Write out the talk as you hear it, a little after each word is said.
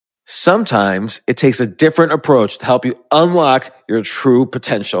Sometimes it takes a different approach to help you unlock your true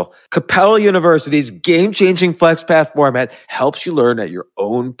potential. Capella University's game-changing FlexPath format helps you learn at your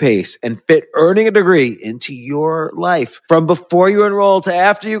own pace and fit earning a degree into your life. From before you enroll to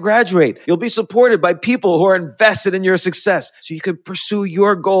after you graduate, you'll be supported by people who are invested in your success so you can pursue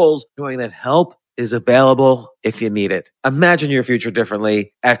your goals knowing that help is available if you need it. Imagine your future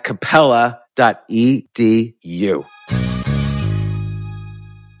differently at capella.edu.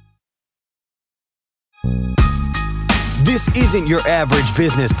 This isn't your average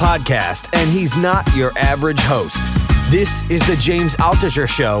business podcast, and he's not your average host. This is the James Altucher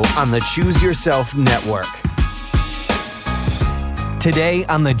Show on the Choose Yourself Network. Today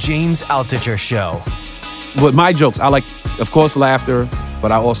on the James Altucher Show. With my jokes, I like, of course, laughter,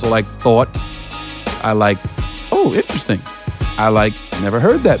 but I also like thought. I like, oh, interesting. I like, never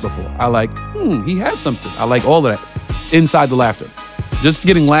heard that before. I like, he has something. I like all of that inside the laughter. Just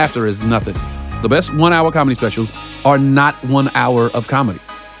getting laughter is nothing. The best 1 hour comedy specials are not 1 hour of comedy.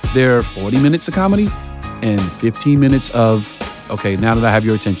 They're 40 minutes of comedy and 15 minutes of, okay, now that I have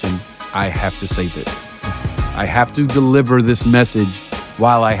your attention, I have to say this. I have to deliver this message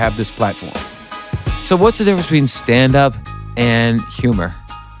while I have this platform. So what's the difference between stand-up and humor?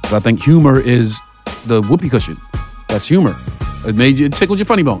 I think humor is the whoopee cushion. That's humor. It tickled your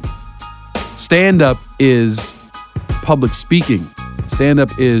funny bone. Stand-up is public speaking.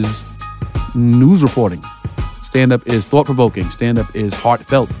 Stand-up is news reporting. Stand-up is thought-provoking. Stand-up is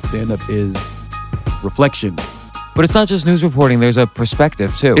heartfelt. Stand-up is reflection. But it's not just news reporting. There's a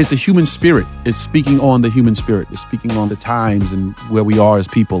perspective, too. It's the human spirit. It's speaking on the human spirit. It's speaking on the times and where we are as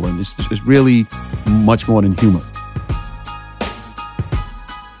people. And it's really much more than humor.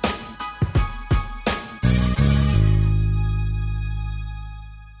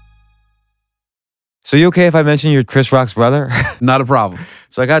 So you okay if I mention you're Chris Rock's brother? Not a problem.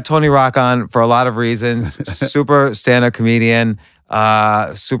 So I got Tony Rock on for a lot of reasons. Super stand-up comedian,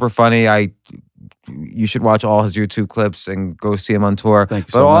 super funny. You should watch all his YouTube clips and go see him on tour. Thank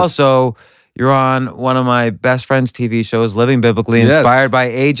you so much. But also, you're on one of my best friend's TV shows, Living Biblically, inspired by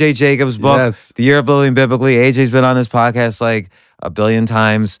A.J. Jacobs' book, The Year of Living Biblically. A.J.'s been on this podcast like a billion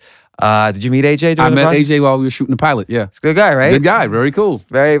times. Did you meet AJ during the process? I met AJ while we were shooting the pilot, yeah. He's a good guy, right? Good guy, very cool.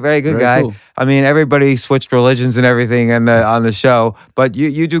 Very, very good guy. Cool. I mean, everybody switched religions and everything on the show, but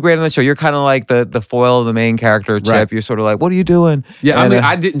you do great on the show. You're kind of like the foil of the main character, Chip. Right. You're sort of like, what are you doing? Yeah, and,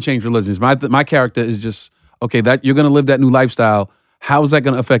 I didn't change religions. My character is just, okay, that you're going to live that new lifestyle. How is that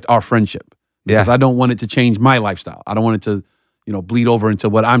going to affect our friendship? Because I don't want it to change my lifestyle. I don't want it to, bleed over into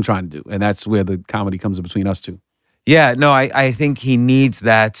what I'm trying to do. And that's where the comedy comes in between us two. Yeah, no, I think he needs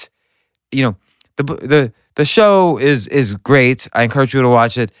that. The show is great. I encourage you to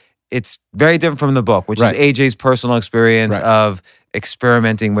watch it. It's very different from the book, which is AJ's personal experience of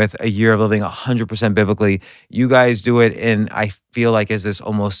experimenting with a year of living 100% biblically. You guys do it in, I feel like, is this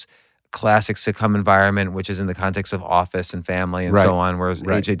almost classic sitcom environment, which is in the context of office and family and so on, whereas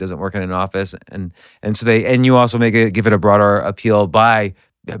AJ doesn't work in an office, and you also give it a broader appeal by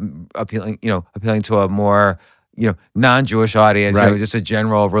appealing to a more non-Jewish audience, just a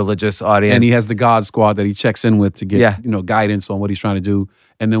general religious audience. And he has the God Squad that he checks in with to get guidance on what he's trying to do.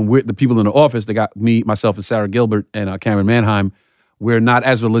 And then the people in the office, they got me, myself, and Sarah Gilbert and Cameron Manheim. We're not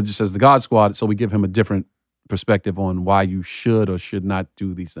as religious as the God Squad, so we give him a different perspective on why you should or should not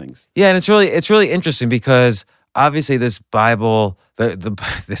do these things. Yeah, and it's really interesting because obviously this Bible,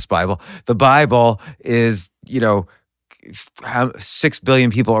 the Bible is 6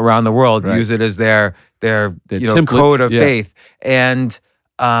 billion people around the world use it as their code of faith, and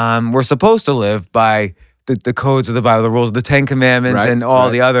we're supposed to live by the codes of the Bible, the rules of the 10 Commandments, and all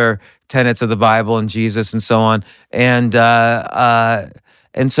the other tenets of the Bible and Jesus and so on. And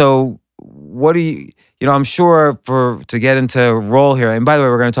so, what do you? I'm sure to get into role here. And by the way,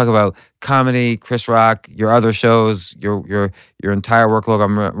 we're going to talk about comedy, Chris Rock, your other shows, your entire workload.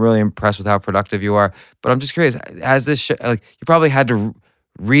 I'm really impressed with how productive you are. But I'm just curious, has this show, you probably had to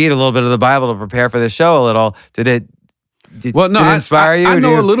read a little bit of the Bible to prepare for this show a little. Did it inspire you? I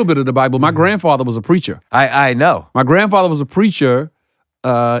know a little bit of the Bible. My grandfather was a preacher. I know. My grandfather was a preacher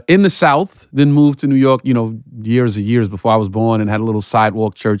in the South, then moved to New York, years and years before I was born, and had a little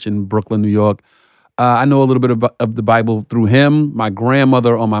sidewalk church in Brooklyn, New York. I know a little bit of the Bible through him. My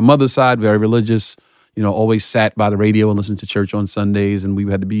grandmother on my mother's side, very religious, always sat by the radio and listened to church on Sundays, and we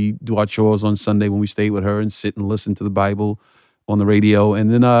had to do our chores on Sunday when we stayed with her and sit and listen to the Bible on the radio.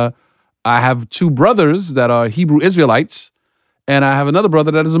 And then I have two brothers that are Hebrew Israelites, and I have another brother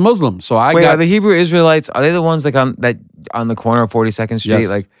that is a Muslim. So are the Hebrew Israelites, are they the ones on the corner of 42nd Street?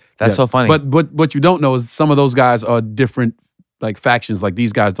 Yes. That's so funny. But what you don't know is some of those guys are different like factions. Like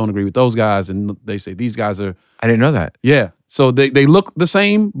these guys don't agree with those guys, and they say these guys are. I didn't know that. Yeah, so they look the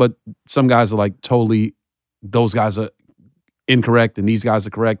same, but some guys are like totally. Those guys are incorrect, and these guys are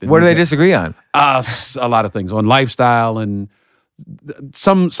correct. And What do they disagree on? A lot of things on lifestyle, and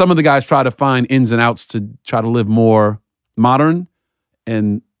some of the guys try to find ins and outs to try to live more modern,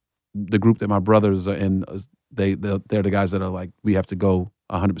 and the group that my brothers are in, they're the guys that are like, we have to go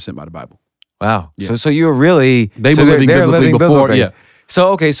 100% by the Bible. Wow. Yeah. So you were really they were living biblically before. biblically. Yeah.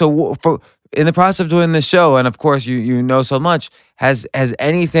 So okay. So in the process of doing this show, and of course you know so much, has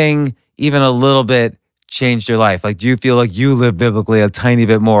anything even a little bit changed your life? Like, do you feel like you live biblically a tiny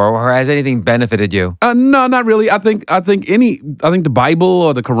bit more, or has anything benefited you? No, not really. I think the Bible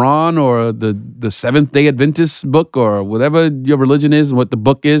or the Quran or the Seventh-day Adventist book or whatever your religion is and what the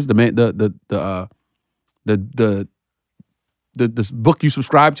book is, the book you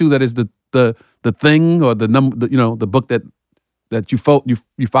subscribe to, that is the thing or the number, the book that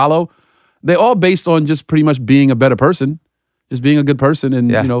you follow. They're all based on just pretty much being a better person, just being a good person,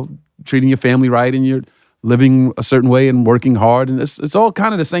 and treating your family right, and you're living a certain way and working hard, and it's all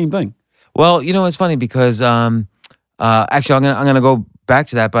kind of the same thing. Well, it's funny because actually I'm gonna go back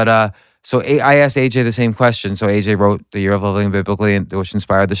to that, but so I asked AJ the same question. So AJ wrote The Year of Living Biblically, which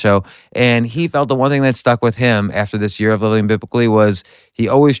inspired the show, and he felt the one thing that stuck with him after this Year of Living Biblically was he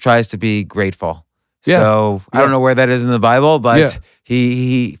always tries to be grateful. Yeah. So I don't know where that is in the Bible, but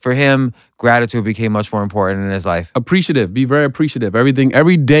he for him, gratitude became much more important in his life. Appreciative, be very appreciative.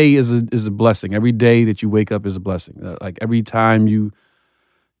 Every day is a blessing. Every day that you wake up is a blessing. Like every time you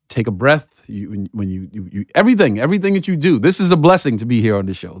take a breath, when you everything that you do, this is a blessing to be here on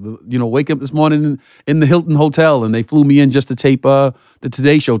the show. Wake up this morning in the Hilton Hotel, and they flew me in just to tape the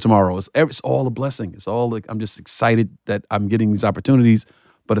Today Show tomorrow. It's all a blessing. It's all like I'm just excited that I'm getting these opportunities.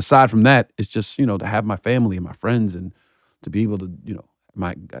 But aside from that, it's just, to have my family and my friends and to be able to,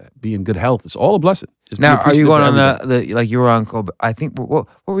 be in good health. It's all a blessing. Just now, are you going on like you were on Colbert? I think, what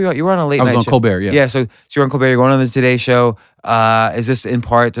were you on? You were on a late night show. I was on Colbert, yeah. Yeah, so you're on Colbert. You're going on the Today Show. Is this in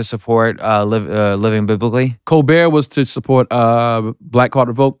part to support Living Biblically? Colbert was to support Black Card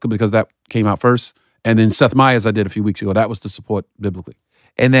Revoke because that came out first. And then Seth Meyers I did a few weeks ago. That was to support Biblically.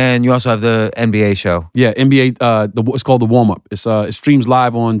 And then you also have the NBA show. Yeah, NBA. It's called The Warm Up. It streams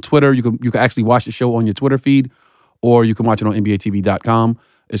live on Twitter. You can actually watch the show on your Twitter feed, or you can watch it on NBATV.com.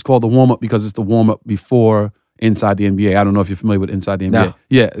 It's called The Warm Up because it's the warm up before Inside the NBA. I don't know if you're familiar with Inside the NBA. No.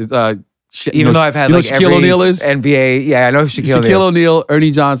 Yeah. Even though I've had like Shaquille O'Neal is NBA. Yeah, I know Shaquille O'Neal,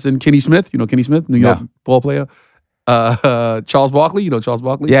 Ernie Johnson, Kenny Smith. You know Kenny Smith, New York ball player. Charles Barkley. You know Charles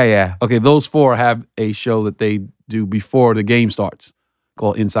Barkley. Yeah. Okay, those four have a show that they do before the game starts,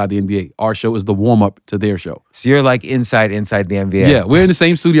 called Inside the NBA. Our show is the warm-up to their show. So you're like inside the NBA. Yeah, we're in the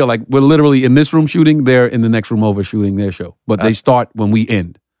same studio. Like, we're literally in this room shooting, they're in the next room over shooting their show. But they start when we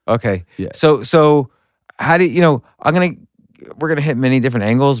end. Okay. Yeah. So how do we're gonna hit many different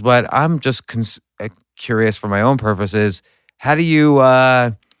angles, but I'm just curious for my own purposes. How do you?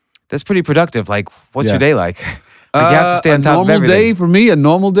 That's pretty productive. Like, what's your day like? Like you have to stay on top of everything. A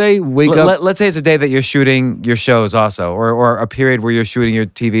normal day, wake up. Let's say it's a day that you're shooting your shows also, or a period where you're shooting your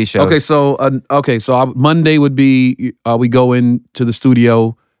TV shows. So Monday would be we go into the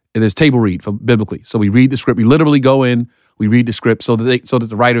studio and there's table read for Biblically. So we read the script. We literally go in, we read the script so that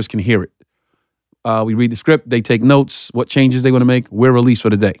the writers can hear it. We read the script, they take notes, what changes they want to make. We're released for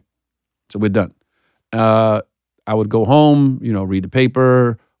the day, so we're done. I would go home, read the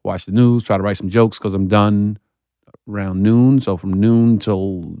paper, watch the news, try to write some jokes because I'm done around noon. So from noon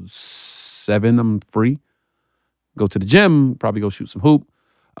till 7, I'm free. Go to the gym, probably go shoot some hoop.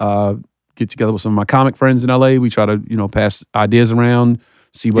 Get together with some of my comic friends in LA. We try to, pass ideas around,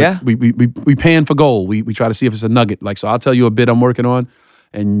 see what we pan for gold. We try to see if it's a nugget. Like, so I'll tell you a bit I'm working on,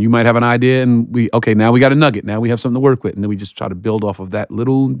 and you might have an idea, and now we got a nugget. Now we have something to work with. And then we just try to build off of that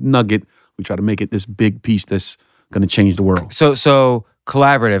little nugget. We try to make it this big piece that's going to change the world. So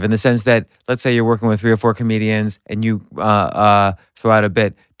collaborative in the sense that, let's say you're working with 3 or 4 comedians and you throw out a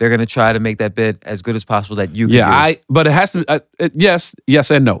bit, they're going to try to make that bit as good as possible that you can use. But it has to, yes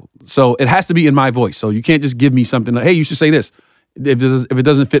and no. So it has to be in my voice. So you can't just give me something like, hey, you should say this. If it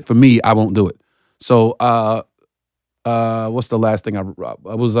doesn't fit for me, I won't do it. So what's the last thing I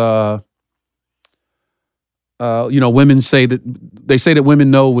was, women say that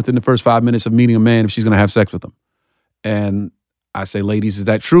women know within the first 5 minutes of meeting a man if she's going to have sex with them. And I say, ladies, is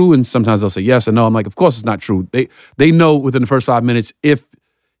that true? And sometimes they'll say yes or no. I'm like, of course it's not true. They know within the first 5 minutes if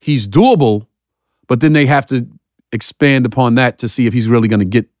he's doable, but then they have to expand upon that to see if he's really going to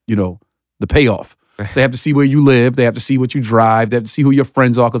get, the payoff. They have to see where you live. They have to see what you drive. They have to see who your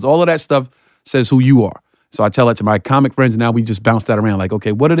friends are, because all of that stuff says who you are. So I tell that to my comic friends, and now we just bounce that around. Like,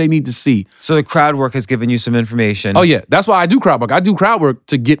 okay, what do they need to see? So the crowd work has given you some information. Oh, yeah. That's why I do crowd work. I do crowd work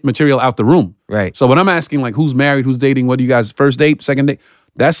to get material out the room. Right. So when I'm asking, like, who's married, who's dating, what do you guys, first date, second date?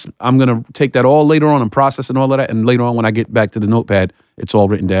 I'm going to take that all later on and process and all of that. And later on, when I get back to the notepad, it's all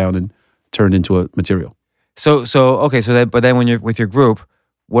written down and turned into a material. So but then when you're with your group,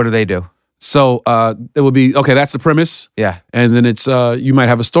 what do they do? So it would be, okay, that's the premise. Yeah. And then it's, you might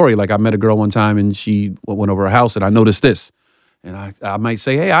have a story. Like I met a girl one time and she went over her house and I noticed this. And I might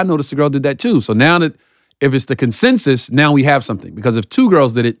say, hey, I noticed the girl did that too. So now that, if it's the consensus, now we have something. Because if 2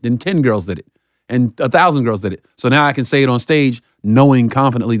 girls did it, then 10 girls did it. And 1,000 girls did it. So now I can say it on stage knowing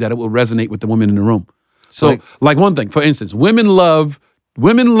confidently that it will resonate with the women in the room. So like one thing, for instance, women love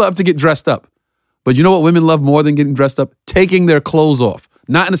to get dressed up. But you know what women love more than getting dressed up? Taking their clothes off.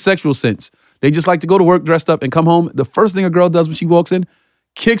 Not in a sexual sense. They just like to go to work dressed up and come home. The first thing a girl does when she walks in,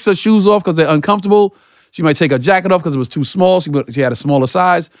 kicks her shoes off because they're uncomfortable. She might take her jacket off because it was too small. She had a smaller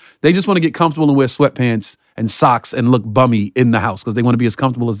size. They just want to get comfortable and wear sweatpants and socks and look bummy in the house because they want to be as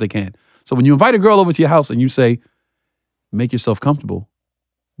comfortable as they can. So when you invite a girl over to your house and you say, make yourself comfortable,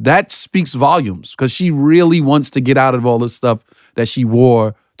 that speaks volumes because she really wants to get out of all this stuff that she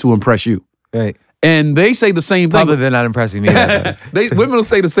wore to impress you. Right. And they say the same thing. Probably they're not impressing me. Women will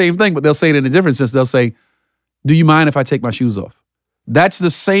say the same thing, but they'll say it in a different sense. They'll say, do you mind if I take my shoes off? That's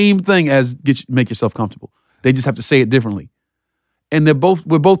the same thing as make yourself comfortable. They just have to say it differently. And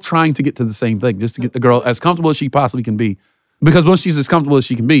we're both trying to get to the same thing, just to get the girl as comfortable as she possibly can be. Because once she's as comfortable as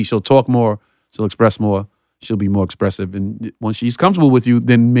she can be, she'll talk more, she'll express more, she'll be more expressive. And once she's comfortable with you,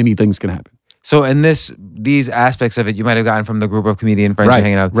 then many things can happen. So in these aspects of it, you might have gotten from the group of comedian friends you're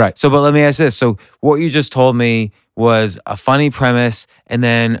hanging out with. Right. So, but let me ask this. So what you just told me was a funny premise and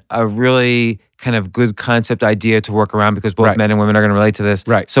then a really kind of good concept idea to work around because both men and women are going to relate to this.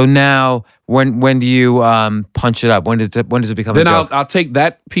 Right. So now, when do you punch it up? When does it become a joke? Then I'll take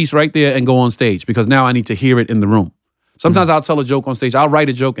that piece right there and go on stage because now I need to hear it in the room. Sometimes I'll tell a joke on stage. I'll write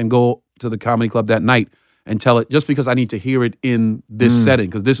a joke and go to the comedy club that night and tell it just because I need to hear it in this setting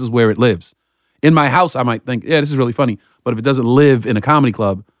because this is where it lives. In my house, I might think, yeah, this is really funny. But if it doesn't live in a comedy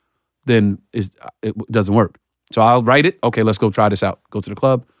club, then it doesn't work. So I'll write it. Okay, let's go try this out. Go to the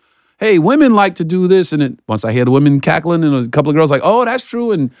club. Hey, women like to do this. And then once I hear the women cackling and a couple of girls like, oh, that's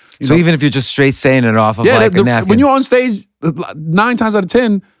true. And so even if you're just straight saying it off of a napkin. When you're on stage, 9 times out of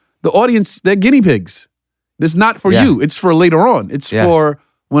 10, the audience, they're guinea pigs. It's not for you. It's for later on. It's for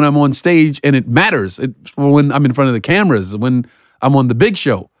when I'm on stage and it matters. It's for when I'm in front of the cameras, when I'm on the big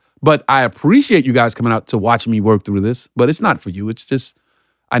show. But I appreciate you guys coming out to watch me work through this. But it's not for you. It's just,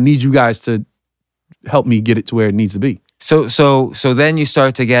 I need you guys to help me get it to where it needs to be. So then you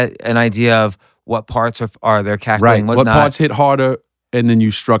start to get an idea of what parts are there cackling, what not. Parts hit harder, and then you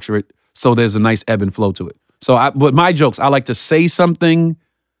structure it so there's a nice ebb and flow to it. So but my jokes, I like to say something,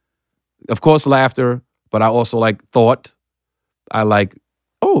 of course, laughter, but I also like thought. I like,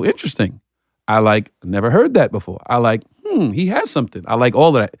 oh, interesting. I like, never heard that before. I like, he has something. I like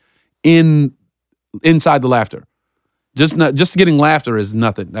all of that inside the laughter. Just getting laughter is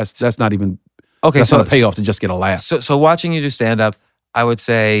nothing. That's not even that's not a payoff to just get a laugh. So watching you do stand up, I would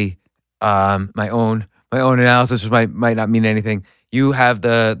say my own analysis might not mean anything. You have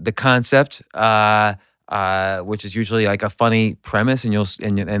the concept, which is usually like a funny premise,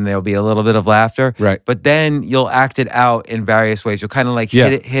 and there'll be a little bit of laughter. Right. But then you'll act it out in various ways. You'll kind of like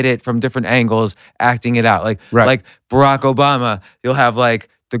hit it from different angles, acting it out. Like Barack Obama, you'll have like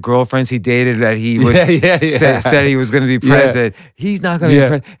the girlfriends he dated that he would said he was going to be president. He's not going to be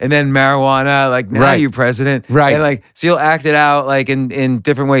president. And then marijuana, like now you're president. Right. And like, so you'll act it out like in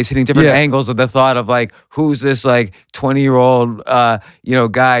different ways, hitting different angles of the thought of like, who's this like 20-year-old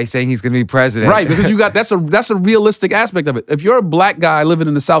guy saying he's going to be president? Right, because you got that's a realistic aspect of it. If you're a black guy living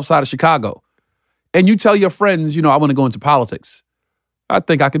in the South Side of Chicago, and you tell your friends, I want to go into politics, I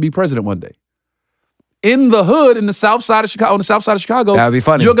think I could be president one day. In the hood, in the South Side of Chicago, that'd be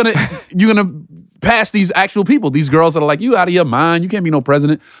funny. You're gonna pass these actual people, these girls that are like, you out of your mind, you can't be no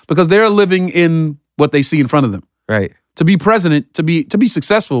president, because they're living in what they see in front of them. Right. To be president, to be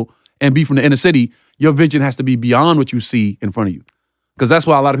successful and be from the inner city, your vision has to be beyond what you see in front of you. Because that's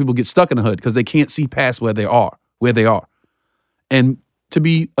why a lot of people get stuck in the hood, because they can't see past where they are. And to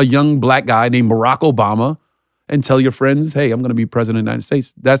be a young black guy named Barack Obama and tell your friends, hey, I'm going to be president of the United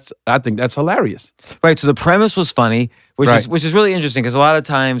States. I think that's hilarious. Right. So the premise was funny, which is really interesting because a lot of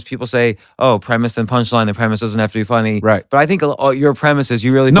times people say, oh, premise and punchline. The premise doesn't have to be funny. Right. But I think your premises,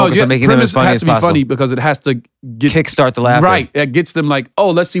 you really focus on making them as funny as possible. It has to be funny because it has to kickstart the laughter. Right. It gets them like, oh,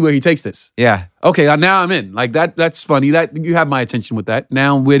 let's see where he takes this. Yeah. Okay, now I'm in. Like that's funny. That you have my attention with that.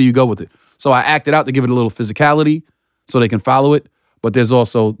 Now where do you go with it? So I act it out to give it a little physicality so they can follow it. But there's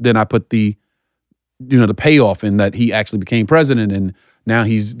also, then I put the payoff in that he actually became president, and now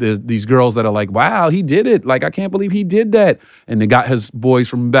there's these girls that are like, wow, he did it. Like, I can't believe he did that. And they got his boys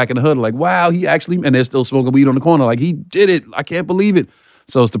from back in the hood like, wow, he actually, and they're still smoking weed on the corner. Like, he did it. I can't believe it.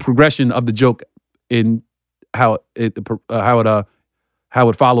 So it's the progression of the joke in how it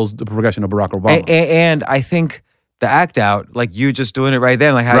follows the progression of Barack Obama. And I think the act out, like you just doing it right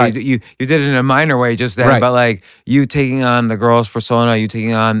there, like how you did it in a minor way just then, but like you taking on the girl's persona, you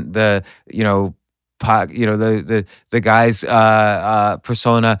taking on the, the guy's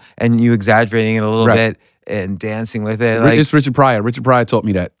persona, and you exaggerating it a little bit and dancing with it. Like, it's Richard Pryor. Richard Pryor taught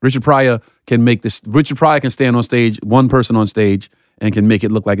me that. Richard Pryor can make this. Richard Pryor can stand on stage, one person on stage, and can make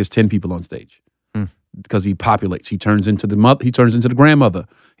it look like it's 10 people on stage. Because he populates. He turns into the mother. He turns into the grandmother.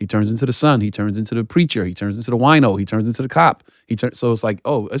 He turns into the son. He turns into the preacher. He turns into the wino. He turns into the cop. So it's like,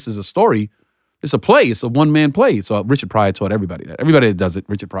 oh, this is a story. It's a play. It's a one-man play. So Richard Pryor taught everybody that. Everybody that does it,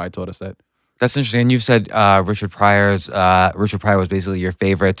 Richard Pryor taught us that. That's interesting. And you've said Richard Pryor was basically your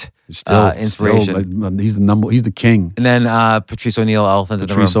favorite inspiration. He's the king. And then Patrice O'Neal, Elephant in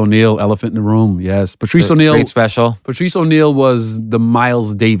the Room. Patrice O'Neal, Elephant in the Room. Yes, Patrice O'Neal. Great special. Patrice O'Neal was the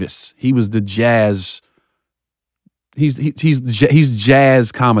Miles Davis. He was the jazz. He's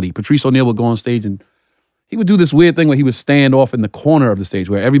jazz comedy. Patrice O'Neal would go on stage and he would do this weird thing where he would stand off in the corner of the stage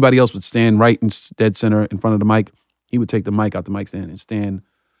where everybody else would stand right in dead center in front of the mic. He would take the mic out the mic stand and stand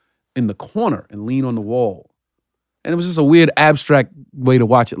in the corner and lean on the wall. And it was just a weird abstract way to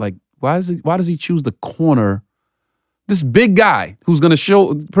watch it. Like, why does he choose the corner? This big guy who's going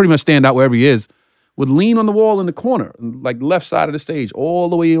to pretty much stand out wherever he is would lean on the wall in the corner, like left side of the stage, all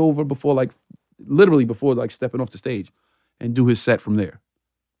the way over literally before stepping off the stage, and do his set from there.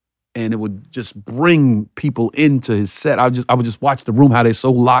 And it would just bring people into his set. I would just watch the room, how they're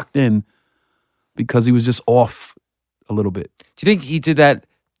so locked in because he was just off a little bit. Do you think he did that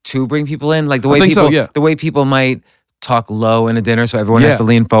to bring people in? Like the way people might talk low in a dinner so everyone has to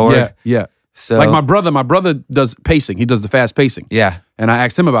lean forward? Yeah. So like my brother does pacing. He does the fast pacing. Yeah. And I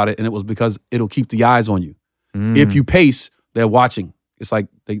asked him about it, and it was because it'll keep the eyes on you. If you pace, they're watching. It's like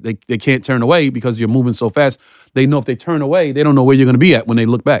they can't turn away because you're moving so fast. They know if they turn away, they don't know where you're going to be at when they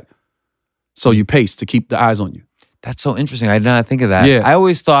look back. So you pace to keep the eyes on you. That's so interesting. I did not think of that. Yeah. I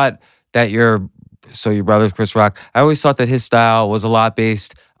always thought that your brother's Chris Rock, I always thought that his style was a lot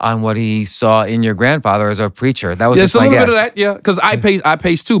based on what he saw in your grandfather as a preacher. That was just my guess. It's a little bit of that, yeah. Because I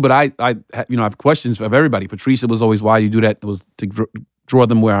pace too, but I have questions of everybody. Patrice was always, why you do that? It was to draw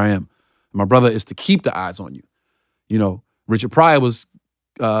them where I am. My brother is to keep the eyes on you. Richard Pryor was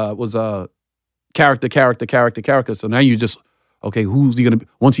character. So now you just, okay, who's he gonna be?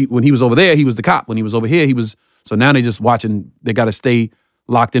 When he was over there, he was the cop. When he was over here, he was. So now they just watching. They got to stay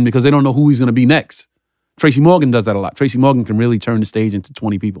locked in because they don't know who he's gonna be next. Tracy Morgan does that a lot. Tracy Morgan can really turn the stage into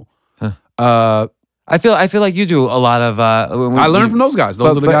 20 people. Huh. I feel like you do a lot of. I learned from those guys.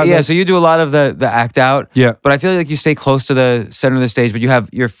 Those are the guys. Yeah, so you do a lot of the act out. Yeah. But I feel like you stay close to the center of the stage, but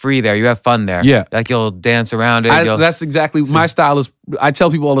you're free there. You have fun there. Yeah. Like you'll dance around it. That's exactly my style. Is I tell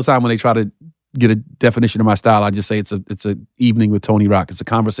people all the time when they try to get a definition of my style, I just say it's a evening with Tony Rock. It's a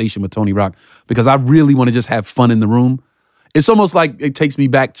conversation with Tony Rock because I really want to just have fun in the room. It's almost like it takes me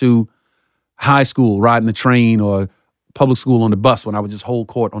back to high school, riding the train or public school on the bus when I would just hold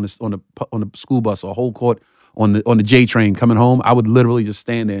court on the school bus or hold court on the J train coming home. I would literally just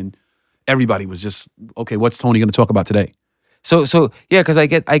stand there and everybody was just, okay, what's Tony going to talk about today? So yeah, because I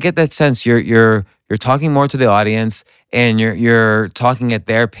get that sense you're talking more to the audience and you're talking at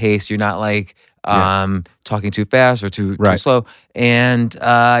their pace. You're not like talking too fast or too slow. And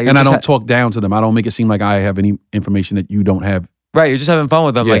I don't talk down to them. I don't make it seem like I have any information that you don't have. Right, you're just having fun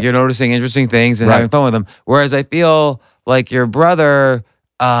with them. Yeah. Like you're noticing interesting things and having fun with them. Whereas I feel like your brother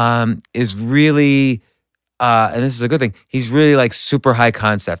is really, and this is a good thing, he's really like super high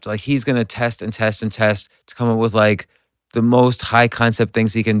concept. Like he's going to test and test and test to come up with like the most high concept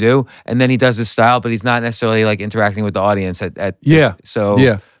things he can do. And then he does his style, but he's not necessarily like interacting with the audience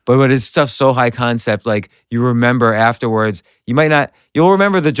But his stuff's so high concept, like you remember afterwards. You'll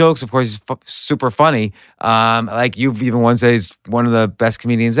remember the jokes. Of course, he's super funny. Like you've even once said he's one of the best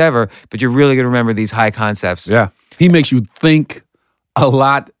comedians ever. But you're really gonna remember these high concepts. Yeah, he makes you think a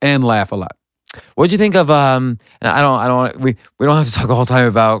lot and laugh a lot. What did you think of? And we don't have to talk the whole time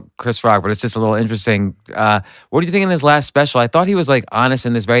about Chris Rock, but it's just a little interesting. What do you think in his last special? I thought he was like honest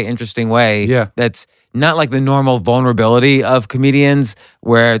in this very interesting way. Yeah, that's not like the normal vulnerability of comedians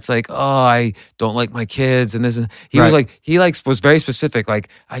where it's like, oh, I don't like my kids and this. And he was very specific. Like,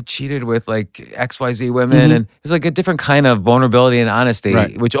 I cheated with like XYZ women, and it's like a different kind of vulnerability and honesty,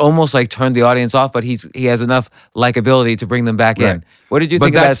 which almost like turned the audience off. But he has enough likability to bring them back in. What did you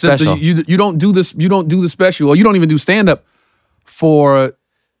think of that special? You don't do this. You don't do the special, or you don't even do stand up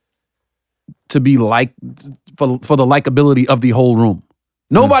to be like for the likability of the whole room.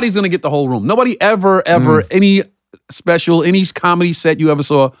 Nobody's gonna get the whole room. Nobody ever any special, any comedy set you ever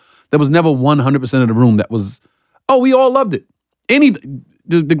saw, there was never 100% of the room that was, oh, we all loved it.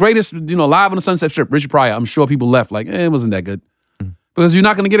 The greatest, Live on the Sunset Strip, Richard Pryor, I'm sure people left like, it wasn't that good. Because you're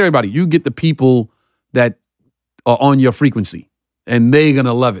not gonna get everybody. You get the people that are on your frequency, and they're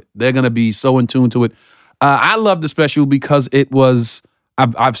gonna love it. They're gonna be so in tune to it. I love the special because it was,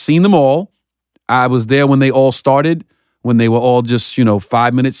 I've seen them all. I was there when they all started, when they were all just,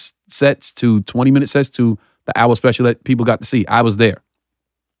 5-minute sets to 20-minute sets to the hour special that people got to see. I was there.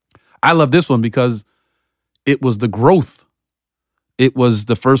 I love this one because it was the growth. It was,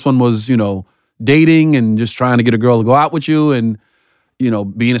 the first one was, dating and just trying to get a girl to go out with you and,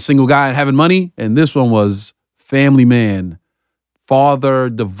 being a single guy and having money. And this one was family man, father,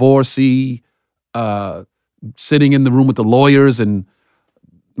 divorcee, sitting in the room with the lawyers, and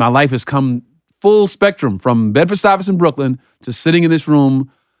my life has come full spectrum from Bedford-Stuyvesant, Brooklyn, to sitting in this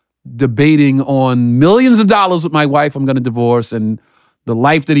room debating on millions of dollars with my wife I'm going to divorce, and the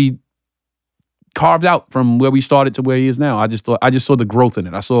life that he carved out from where we started to where he is now. I just saw the growth in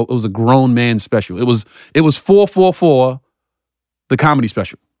it. I saw it was a grown man special. It was 444, the comedy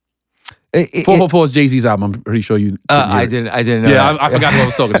special. 444 is Jay-Z's album. I'm pretty sure you. I didn't know. Yeah, I forgot who I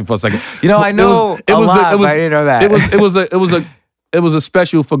was talking to for a second. I know it was but I didn't know that. It was a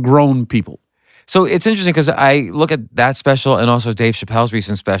special for grown people. So it's interesting because I look at that special and also Dave Chappelle's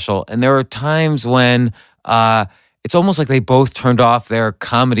recent special, and there were times when it's almost like they both turned off their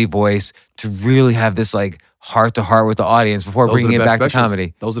comedy voice to really have this like heart-to-heart with the audience before bringing it back to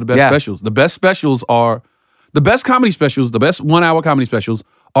comedy. Those are the best specials. The best specials are, the best comedy specials, the best 1 hour comedy specials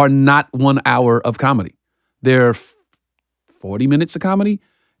are not 1 hour of comedy. They're 40 minutes of comedy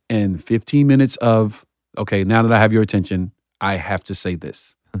and 15 minutes of, okay, now that I have your attention, I have to say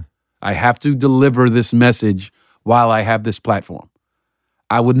this. I have to deliver this message while I have this platform.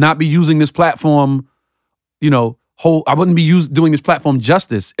 I would not be using this platform, I wouldn't be doing this platform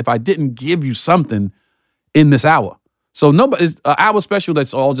justice if I didn't give you something in this hour. So it's an hour special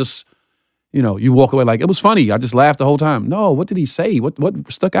that's all just, you walk away like, it was funny. I just laughed the whole time. No, what did he say? What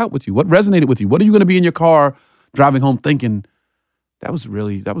stuck out with you? What resonated with you? What are you going to be in your car driving home thinking, that was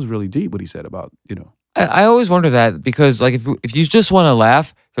really deep what he said about, I always wonder that because, like, if you just want to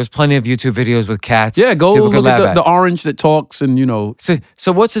laugh, there's plenty of YouTube videos with cats. Yeah, go look at the orange that talks and,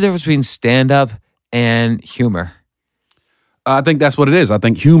 So what's the difference between stand-up and humor? I think that's what it is. I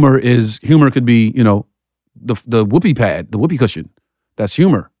think humor could be, the whoopee pad, the whoopee cushion. That's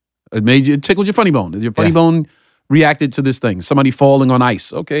humor. It tickled your funny bone. Your funny bone reacted to this thing. Somebody falling on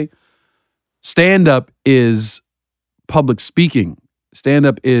ice. Okay. Stand-up is public speaking.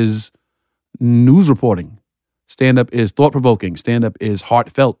 Stand-up is news reporting. Stand-up is thought-provoking. Stand-up is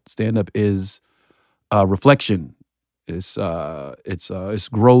heartfelt. Stand-up is reflection. It's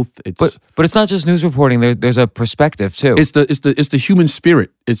growth. But it's not just news reporting. There's a perspective too. It's the human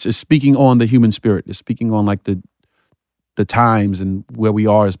spirit. It's speaking on the human spirit. It's speaking on like the times and where we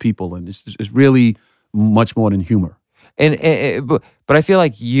are as people, and it's really much more than humor. But I feel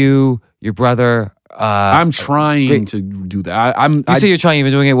like your brother. I'm trying to do that. You say you're trying. You've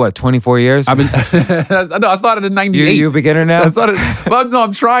been doing it, what, 24 years? I've been. No, I started in '98. You a beginner now?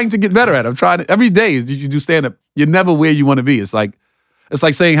 I'm trying to get better at it. I'm trying every day. You do stand up. You're never where you want to be. It's like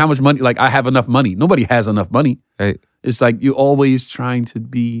saying how much money. Like, I have enough money. Nobody has enough money. Right. It's like you're always trying to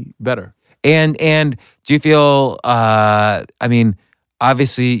be better. And do you feel? Obviously,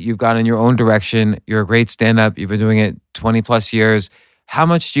 you've gone in your own direction. You're a great stand-up. You've been doing it 20 plus years. How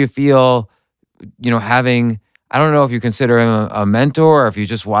much do you feel? Having, I don't know if you consider him a mentor or if you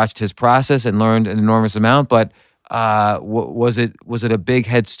just watched his process and learned an enormous amount, but was it a big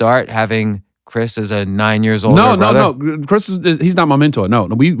head start having Chris as a 9 years older brother? No. Chris, he's not my mentor. No,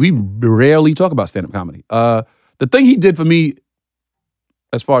 we rarely talk about stand-up comedy. The thing he did for me,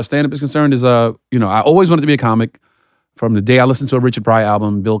 as far as stand-up is concerned, is I always wanted to be a comic. From the day I listened to a Richard Pryor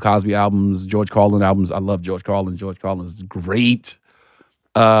album, Bill Cosby albums, George Carlin albums. I love George Carlin. George Carlin is great.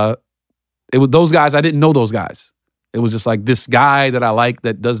 It was those guys. I didn't know those guys. It was just like this guy that I like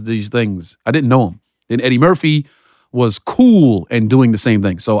that does these things. I didn't know him. Then Eddie Murphy was cool and doing the same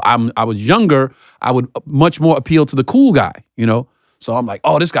thing. So I was younger. I would much more appeal to the cool guy, So I'm like,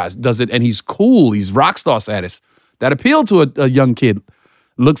 oh, this guy does it, and he's cool. He's rock star status. That appealed to a young kid.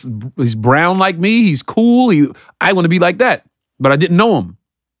 He's brown like me. He's cool. I want to be like that, but I didn't know him.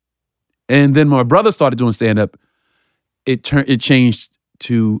 And then my brother started doing stand up. It changed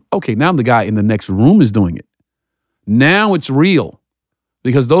to, okay, now the guy in the next room is doing it. Now it's real.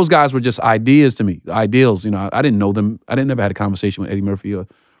 Because those guys were just ideas to me, ideals. I didn't know them. I never had a conversation with Eddie Murphy or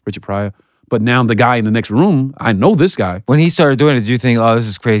Richard Pryor. But now the guy in the next room, I know this guy. When he started doing it, did you think, oh, this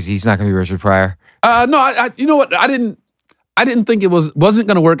is crazy, he's not going to be Richard Pryor? No, you know what? I didn't think it wasn't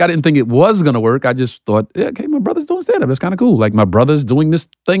going to work. I didn't think it was going to work. I just thought, yeah, okay, my brother's doing stand-up. That's kind of cool. Like, my brother's doing this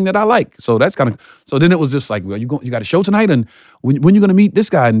thing that I like. So that's kind of, so then it was just like, well, you got a show tonight, and when you going to meet this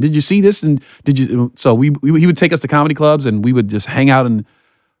guy, and did you see this, and did you, so he would take us to comedy clubs, and we would just hang out, and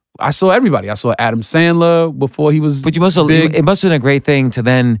I saw everybody. I saw Adam Sandler before he was But it must have been a great thing to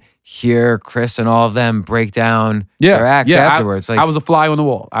then hear Chris and all of them break down their acts afterwards. I was a fly on the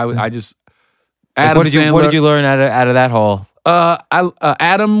wall. I just, Adam what did you learn out of that whole?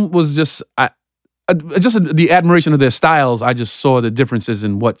 Adam was just the admiration of their styles. I just saw the differences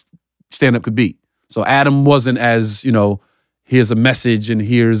in what stand-up could be. So Adam wasn't as, here's a message and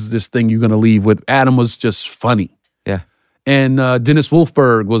here's this thing you're going to leave with. Adam was just funny. Yeah. And Dennis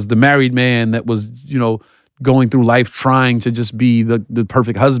Wolfberg was the married man that was, going through life trying to just be the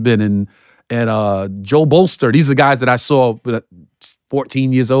perfect husband. And Joe Bolster, these are the guys that I saw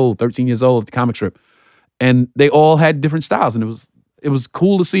 14 years old, 13 years old at the comic strip. And they all had different styles. And it was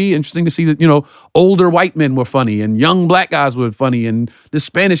cool to see, interesting to see that, older white men were funny and young black guys were funny and this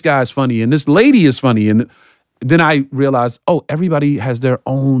Spanish guy is funny and this lady is funny. And then I realized, oh, everybody has their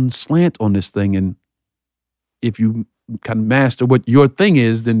own slant on this thing. And if you kind of master what your thing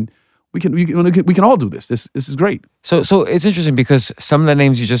is, then we can all do this. This is great. So it's interesting because some of the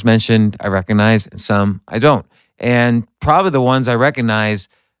names you just mentioned I recognize and some I don't. And probably the ones I recognize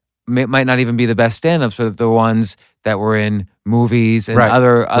might not even be the best stand-ups, but the ones that were in movies and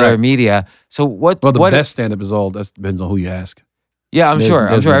other media. So what? Well, the best stand-up is all, that depends on who you ask. Yeah, I'm sure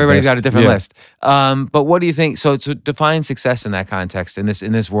everybody's got a different list. But what do you think? So to define success in that context, in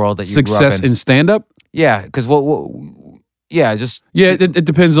this world that you grew up in. Success in stand-up? Yeah, because it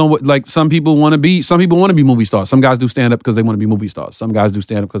depends on what, like, some people want to be movie stars. Some guys do stand-up because they want to be movie stars. Some guys do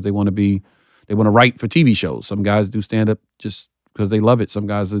stand-up because they want to write for TV shows. Some guys do stand-up just because they love it. Some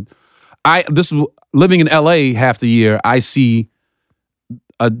guys living in LA half the year, I see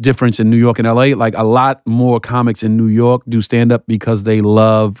a difference in New York and LA. Like, a lot more comics in New York do stand-up because they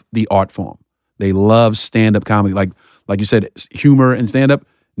love the art form. They love stand-up comedy. Like you said, humor and stand-up.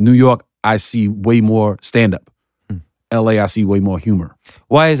 New York, I see way more stand-up. LA, I see way more humor.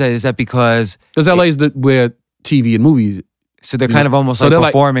 Why is that? Is that because LA is where TV and movies. So they're kind of almost like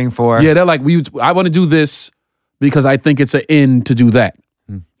performing for. Yeah, they're like, I want to do this because I think it's an end to do that.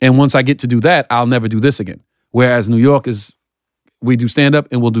 And once I get to do that, I'll never do this again. Whereas New York is, we do stand up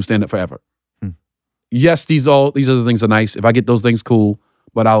and we'll do stand up forever. Yes, these other things are nice. If I get those things, cool.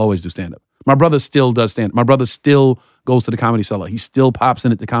 But I'll always do stand up. My brother still does stand up. My brother still goes to the Comedy Cellar. He still pops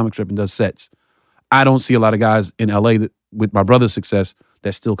in at the comic strip and does sets. I don't see a lot of guys in LA that, with my brother's success,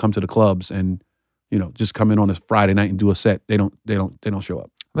 that still come to the clubs and, just come in on a Friday night and do a set. They don't show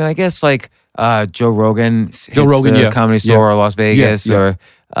up. I mean, I guess like Joe Rogan, the Comedy Store or Las Vegas, or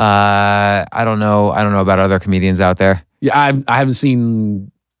I don't know about other comedians out there. Yeah, I haven't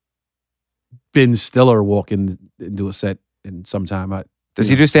seen Ben Stiller walk in and do a set in some time. Does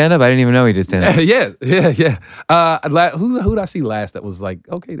he do stand up? I didn't even know he did stand up. Yeah. Who did I see last that was like,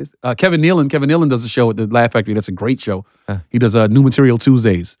 okay, this Kevin Nealon. Kevin Nealon does a show at the Laugh Factory. That's a great show. He does New Material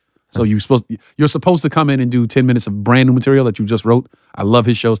Tuesdays. So you're supposed to come in and do 10 minutes of brand new material that you just wrote. I love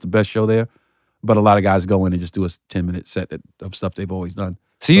his show. It's the best show there. But a lot of guys go in and just do a 10-minute set of stuff they've always done.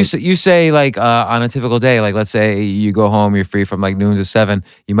 So you say like on a typical day, like let's say you go home, you're free from like noon to 7,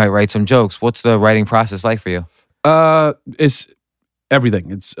 you might write some jokes. What's the writing process like for you? It's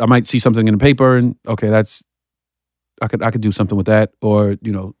everything. I might see something in the paper and okay, I could do something with that, or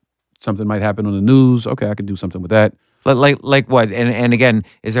something might happen on the news. Okay, I could do something with that. Like what? And again,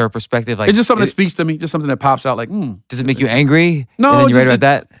 is there a perspective? Like it's just something that speaks to me, just something that pops out. Like, does it make you angry? No, and then you write about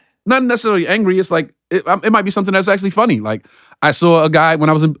that. Not necessarily angry. It's like it might be something that's actually funny. Like I saw a guy when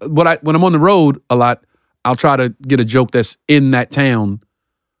I'm on the road a lot. I'll try to get a joke that's in that town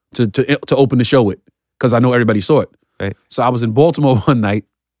to open the show with, because I know everybody saw it. Right. So I was in Baltimore one night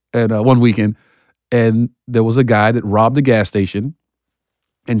and one weekend, and there was a guy that robbed a gas station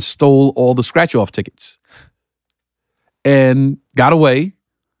and stole all the scratch-off tickets and got away.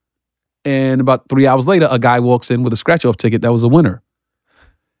 And about 3 hours later, a guy walks in with a scratch-off ticket that was a winner.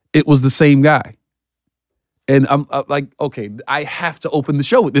 It was the same guy. And I'm like, okay, I have to open the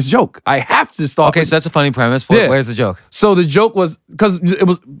show with this joke. I have to start. Okay, so that's a funny premise. Where's the joke? So the joke was, because it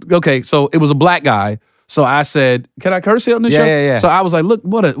was, okay, so it was a black guy. So I said, can I curse here on the show? Yeah. So I was like, look,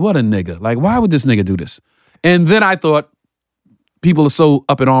 what a nigga. Like, why would this nigga do this? And then I thought, people are so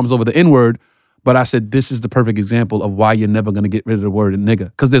up in arms over the N-word, but I said, this is the perfect example of why you're never going to get rid of the word nigga,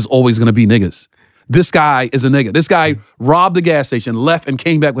 because there's always going to be niggas. This guy is a nigga. This guy robbed the gas station, left, and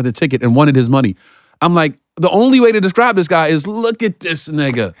came back with a ticket and wanted his money. I'm like, the only way to describe this guy is, look at this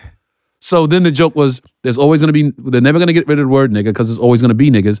nigga. So then the joke was, they're never going to get rid of the word nigga because there's always going to be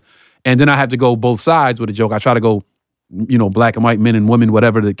niggas. And then I have to go both sides with a joke. I try to go, black and white, men and women,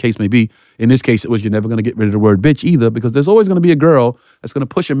 whatever the case may be. In this case, it was, you're never going to get rid of the word bitch either, because there's always going to be a girl that's going to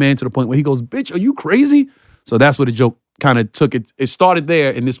push a man to the point where he goes, bitch, are you crazy? So that's where the joke kind of took it. It started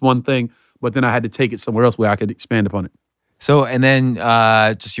there in this one thing, but then I had to take it somewhere else where I could expand upon it. So, and then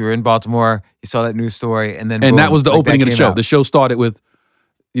you were in Baltimore, you saw that news story, and then boom, that was the opening of the show. Out. The show started with,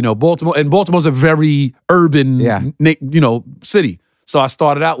 Baltimore, and Baltimore's a very urban, city. So I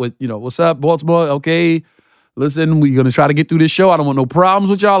started out with, what's up, Baltimore? Okay, listen, we're going to try to get through this show. I don't want no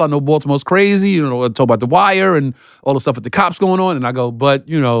problems with y'all. I know Baltimore's crazy. I talk about The Wire and all the stuff with the cops going on. And I go, but,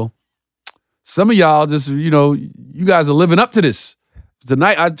 some of y'all just, you guys are living up to this.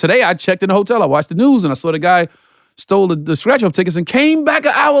 Today I checked in the hotel. I watched the news and I saw the guy stole the scratch-off tickets and came back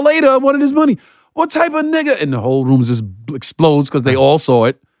an hour later and wanted his money. What type of nigga? And the whole room just explodes because they all saw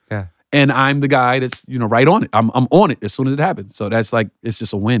it. Yeah. And I'm the guy that's, right on it. I'm on it as soon as it happens. So that's like, it's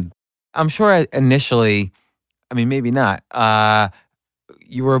just a win. I'm sure initially, I mean, maybe not,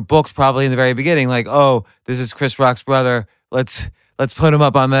 you were booked probably in the very beginning, like, oh, this is Chris Rock's brother. Let's put him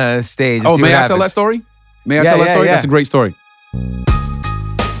up on the stage. Oh, may I tell that story? May I tell that story? Yeah. That's a great story.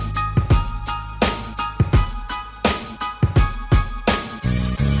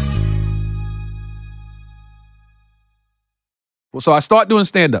 Well, so I start doing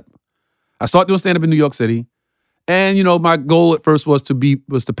stand-up. In New York City. And, my goal at first was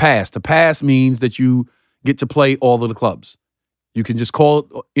to pass. To pass means that you get to play all of the clubs. You can just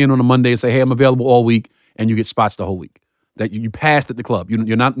call in on a Monday and say, hey, I'm available all week, and you get spots the whole week. That you passed at the club.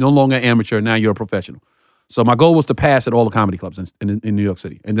 You're not no longer an amateur, now you're a professional. So my goal was to pass at all the comedy clubs in New York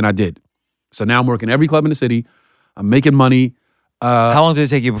City. And then I did. So now I'm working every club in the city. I'm making money. How long did it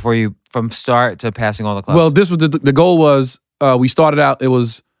take you before you, from start to passing all the clubs? Well, this was the goal was, we started out, it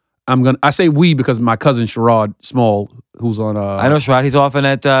was, I say we because my cousin Sherrod Small, who's on... I know Sherrod, he's often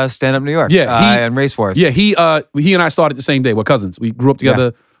at Stand Up New York. Yeah. And Race Wars. Yeah, he and I started the same day. We're cousins. We grew up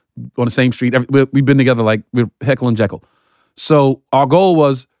together on the same street. We've been together like we're Heckle and Jekyll. So our goal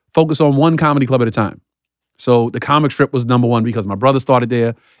was focus on one comedy club at a time. So the Comic Strip was number one because my brother started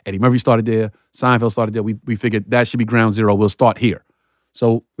there, Eddie Murphy started there, Seinfeld started there. We figured that should be ground zero. We'll start here.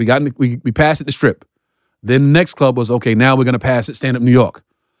 So we passed at the Strip. Then the next club was, okay, now we're going to pass at Stand Up New York.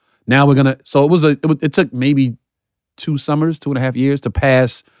 Now we're going to, so it took maybe 2.5 years to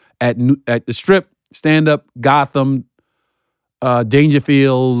pass at the Strip, Stand Up, Gotham,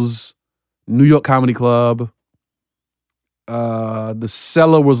 Dangerfields, New York Comedy Club. The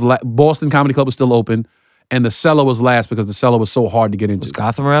Cellar was, Boston Comedy Club was still open, and the Cellar was last because the Cellar was so hard to get into. Was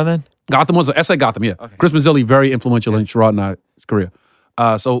Gotham around then? Gotham was, I said Gotham, yeah. Okay. Chris Mazzilli, very influential in Sherrod and I's career.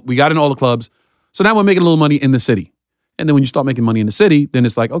 So we got in all the clubs. So now we're making a little money in the city. And then when you start making money in the city, then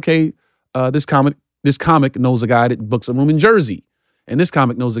it's like, okay, this comic knows a guy that books a room in Jersey. And this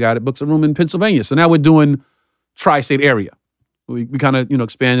comic knows a guy that books a room in Pennsylvania. So now we're doing tri-state area. We kind of,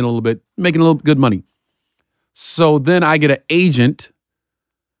 expanding a little bit, making a little good money. So then I get an agent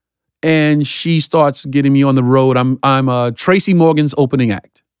and she starts getting me on the road. I'm Tracy Morgan's opening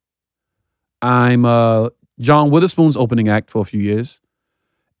act. I'm John Witherspoon's opening act for a few years.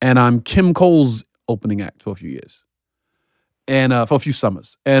 And I'm Kim Cole's opening act for a few years. And for a few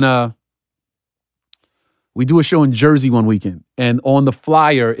summers. And we do a show in Jersey one weekend. And on the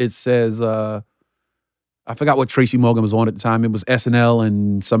flyer, it says, I forgot what Tracy Morgan was on at the time. It was SNL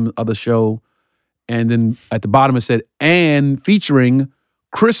and some other show. And then at the bottom it said, and featuring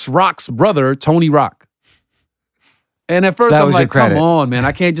Chris Rock's brother, Tony Rock. And at first I'm like, come on, man,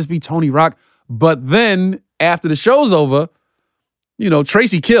 I can't just be Tony Rock. But then after the show's over,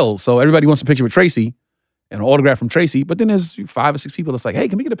 Tracy kills. So everybody wants a picture with Tracy and an autograph from Tracy. But then there's 5 or 6 people that's like, hey,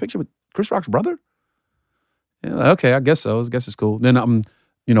 can we get a picture with Chris Rock's brother? Yeah, okay, I guess so. I guess it's cool. Then I'm,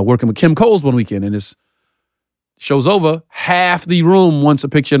 working with Kim Coles one weekend, and this show's over. Half the room wants a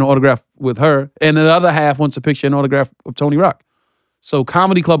picture and an autograph with her, and the other half wants a picture and an autograph of Tony Rock. So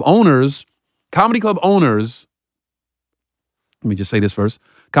comedy club owners, let me just say this first.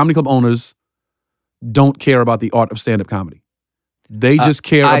 Comedy club owners don't care about the art of stand-up comedy. They just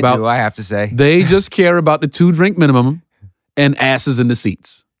care about. I have to say. They just care about the 2-drink minimum and asses in the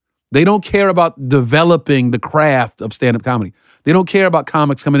seats. They don't care about developing the craft of stand-up comedy. They don't care about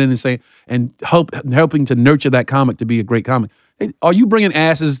comics coming in and saying and helping to nurture that comic to be a great comic. Are you bringing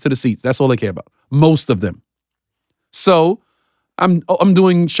asses to the seats? That's all they care about. Most of them. So I'm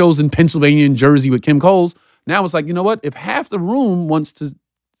doing shows in Pennsylvania and Jersey with Kim Coles. Now it's like, you know what? If half the room wants to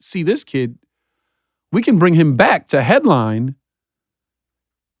see this kid, we can bring him back to headline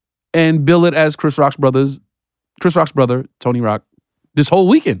and bill it as Chris Rock's brother, Tony Rock, this whole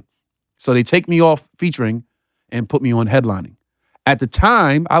weekend. So they take me off featuring and put me on headlining. At the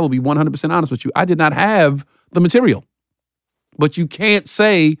time, I will be 100% honest with you, I did not have the material. But you can't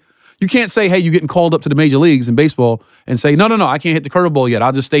say, hey, you're getting called up to the major leagues in baseball and say, no, I can't hit the curveball yet.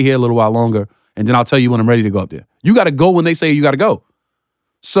 I'll just stay here a little while longer, and then I'll tell you when I'm ready to go up there. You got to go when they say you got to go.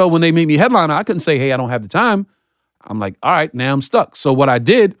 So when they made me headliner, I couldn't say, hey, I don't have the time. I'm like, all right, now I'm stuck. So what I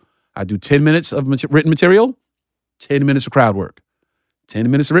did, I do 10 minutes of written material, 10 minutes of crowd work. 10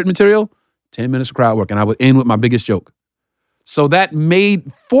 minutes of written material, 10 minutes of crowd work. And I would end with my biggest joke. So that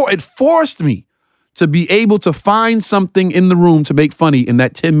it forced me to be able to find something in the room to make funny in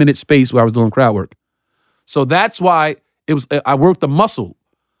that 10-minute space where I was doing crowd work. So that's why I worked the muscle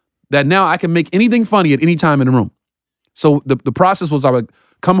that now I can make anything funny at any time in the room. So the process was I would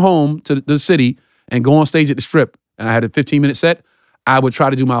come home to the city and go on stage at the Strip, and I had a 15-minute set. I would try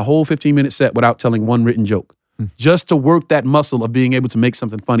to do my whole 15-minute set without telling one written joke, just to work that muscle of being able to make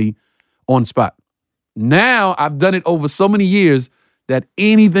something funny on spot. Now I've done it over so many years that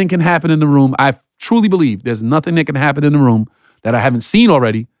anything can happen in the room. I truly believe there's nothing that can happen in the room that I haven't seen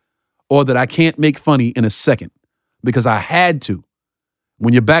already or that I can't make funny in a second because I had to.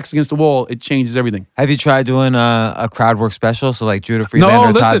 When your back's against the wall, it changes everything. Have you tried doing a crowd work special? So like Judah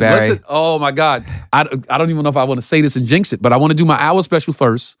Friedlander, Todd Barry? Listen. Oh my God. I don't even know if I want to say this and jinx it, but I want to do my hour special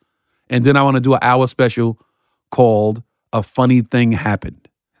first, and then I want to do an hour special called A Funny Thing Happened.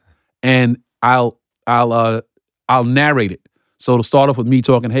 And I'll narrate it. So it'll start off with me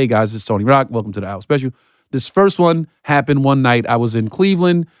talking, hey guys, this is Tony Rock. Welcome to the hour special. This first one happened one night. I was in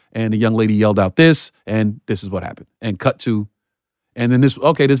Cleveland and a young lady yelled out this, and this is what happened. And cut to, and then this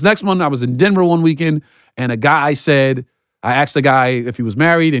next one, I was in Denver one weekend, and I asked the guy if he was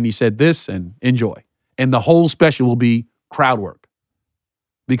married, and he said this, and enjoy. And the whole special will be crowd work.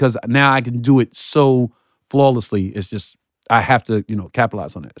 Because now I can do it so flawlessly. It's just, I have to,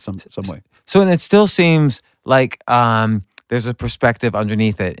 capitalize on it some way. So, and it still seems like there's a perspective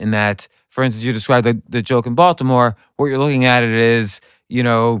underneath it in that, for instance, you described the joke in Baltimore. What you're looking at it is,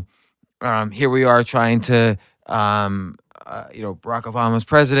 here we are trying to, Barack Obama's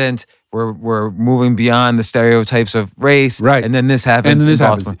president. We're moving beyond the stereotypes of race, right? And then this happens.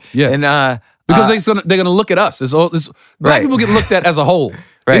 Yeah, and because they're gonna look at us. Black people get looked at as a whole.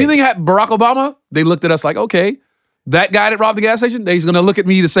 Right. Anything happened, Barack Obama, they looked at us like, okay, that guy that robbed the gas station, he's gonna look at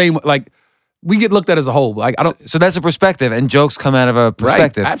me the same. Like, we get looked at as a whole. Like, I don't. So that's a perspective, and jokes come out of a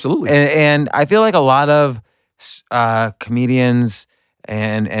perspective. Right, absolutely. And I feel like a lot of comedians,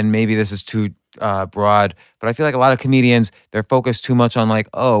 and maybe this is too broad, but I feel like a lot of comedians, they're focused too much on like,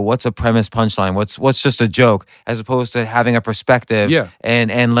 oh, what's a premise punchline? What's just a joke, as opposed to having a perspective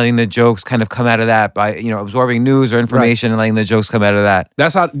and letting the jokes kind of come out of that by, absorbing news or information and letting the jokes come out of that.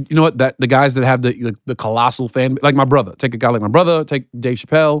 That's how, the guys that have the colossal fan, like my brother, take a guy like my brother, take Dave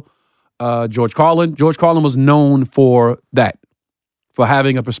Chappelle, George Carlin. George Carlin was known for that, for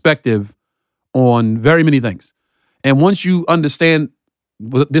having a perspective on very many things. And once you understand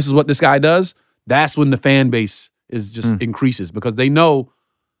this is what this guy does, that's when the fan base is just increases, because they know,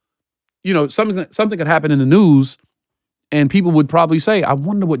 something could happen in the news and people would probably say, I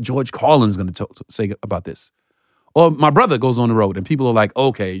wonder what George Carlin's going to say about this. Or my brother goes on the road and people are like,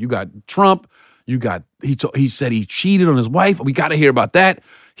 okay, you got Trump, he said he cheated on his wife. We got to hear about that.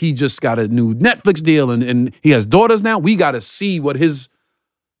 He just got a new Netflix deal and he has daughters now. We got to see what his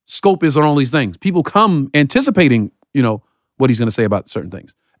scope is on all these things. People come anticipating, what he's going to say about certain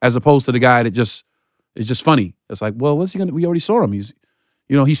things, as opposed to the guy that is just funny. It's like, well, what's he going to, we already saw him. He's,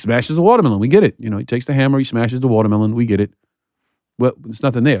 he smashes a watermelon. We get it. He takes the hammer, he smashes the watermelon. We get it. Well, there's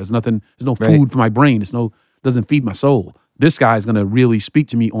nothing there. There's no food for my brain. Doesn't feed my soul. This guy is going to really speak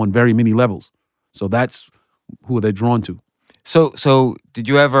to me on very many levels. So that's who they're drawn to. So did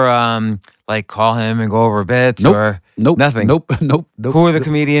you ever call him and go over bits or nothing? Nope. Who are the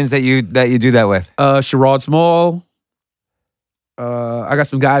comedians that you do that with? Sherrod Small. I got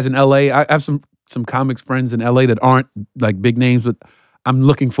some guys in LA. I have some comics friends in LA that aren't like big names, but I'm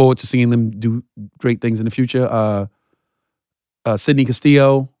looking forward to seeing them do great things in the future. Sidney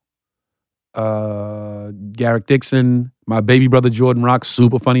Castillo, Garrett Dixon, My baby brother Jordan Rock,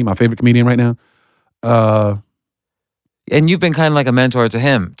 super funny. My favorite comedian right now. And you've been kind of like a mentor to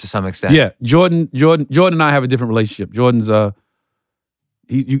him to some extent. Yeah, Jordan and I have a different relationship. Jordan's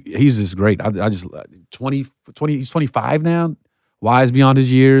he's just great. I just 20, he's 25 now, wise beyond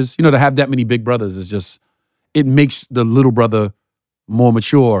his years. To have that many big brothers is just, it makes the little brother more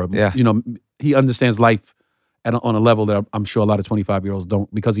mature. Yeah. He understands life on a level that I'm sure a lot of 25-year-olds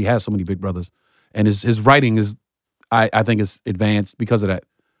don't, because he has so many big brothers. And his writing is, I think, is advanced because of that.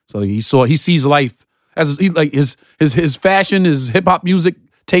 So he sees life as his fashion, his hip hop music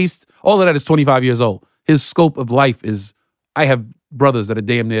taste, all of that is 25 years old. His scope of life is, I have brothers that are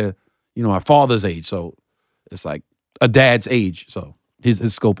damn near, our father's age. So it's like a dad's age. So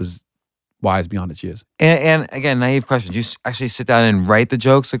his scope is wise beyond its years. And again, naive question. Do you actually sit down and write the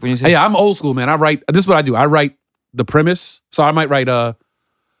jokes like when you say? Yeah, I'm old school, man. This is what I do. I write the premise. So I might write I'm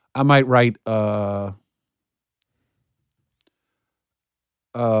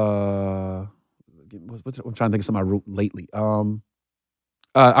trying to think of something I wrote lately.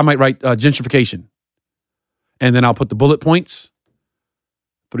 I might write gentrification. And then I'll put the bullet points,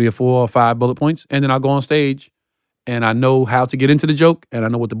 3 or 4 or 5 bullet points, and then I'll go on stage and I know how to get into the joke and I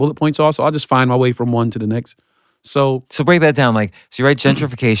know what the bullet points are, so I'll just find my way from one to the next. So break that down. So you write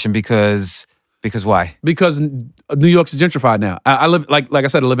gentrification because why? Because New York's gentrified now. I live, like I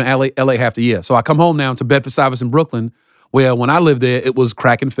said, I live in LA half the year. So I come home now to Bedford-Stuyvesant, Brooklyn, where when I lived there, it was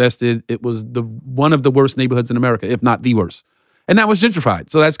crack infested. It was one of the worst neighborhoods in America, if not the worst. And that was gentrified.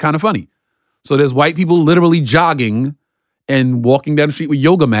 So that's kind of funny. So there's white people literally jogging and walking down the street with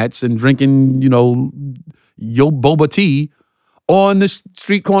yoga mats and drinking, boba tea on the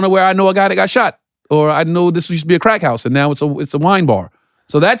street corner where I know a guy that got shot. Or I know this used to be a crack house and now it's a wine bar.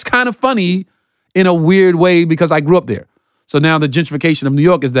 So that's kind of funny in a weird way because I grew up there. So now the gentrification of New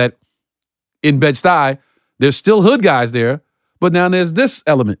York is that in Bed-Stuy, there's still hood guys there, but now there's this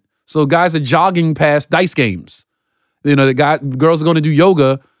element. So guys are jogging past dice games. The girls are going to do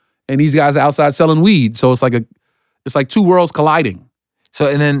yoga, and these guys are outside selling weed. So it's like two worlds colliding. So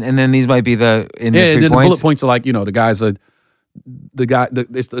and then these might be the industry and then points. The bullet points are like, the guys are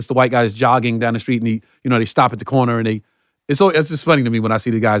it's the white guys jogging down the street, and they stop at the corner, and it's just funny to me when I see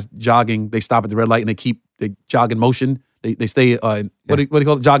the guys jogging. They stop at the red light and they jog in motion. They stay what do you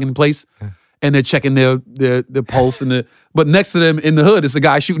call it, jogging in place. And they're checking their pulse, but next to them in the hood is a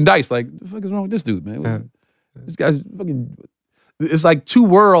guy shooting dice. Like, what the fuck is wrong with this dude, man? Yeah. This guy's fucking. It's like two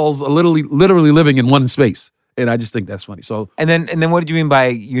worlds are literally living in one space, and I just think that's funny. So and then what do you mean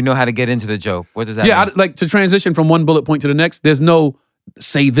by how to get into the joke? What does that mean? Yeah, like to transition from one bullet point to the next. There's no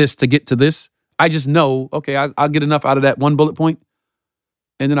say this to get to this. I just know, okay, I'll get enough out of that one bullet point,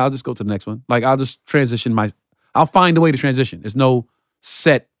 and then I'll just go to the next one. Like I'll just transition I'll find a way to transition. There's no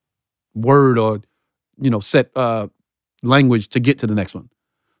set word or set language to get to the next one.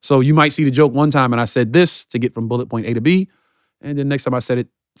 So you might see the joke one time and I said this to get from bullet point A to B, and then next time I said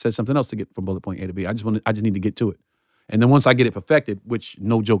something else to get from bullet point A to B. I just need to get to it. And then once I get it perfected, which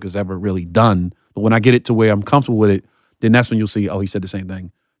no joke has ever really done, but when I get it to where I'm comfortable with it, then that's when you'll see, oh, he said the same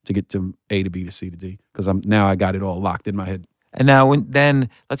thing to get to A to B to C to D, because I got it all locked in my head. And now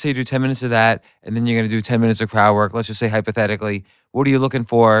let's say you do 10 minutes of that, and then you're going to do 10 minutes of crowd work. Let's just say hypothetically, what are you looking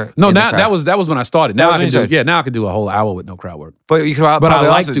for? No, that was when I started. Now I can do a whole hour with no crowd work. But you could. But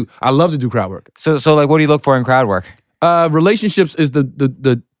I love to do crowd work. So like, what do you look for in crowd work? Relationships is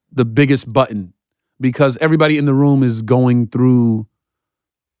the biggest button, because everybody in the room is going through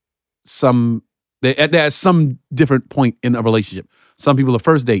there's some different point in a relationship. Some people are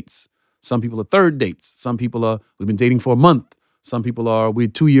first dates. Some people are third dates. Some people we've been dating for a month. Some people we're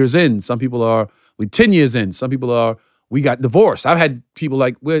 2 years in. Some people we're 10 years in. Some people we got divorced. I've had people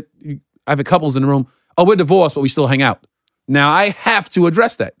I've had couples in the room, oh, we're divorced, but we still hang out. Now I have to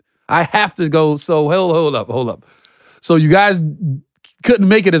address that. I have to go, so hold up. So you guys couldn't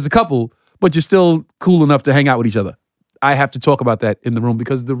make it as a couple, but you're still cool enough to hang out with each other. I have to talk about that in the room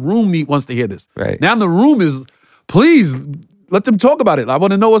because the room wants to hear this. Right. Now the room is, please let them talk about it. I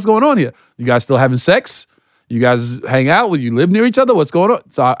want to know what's going on here. You guys still having sex? You guys hang out? Will you live near each other? What's going on?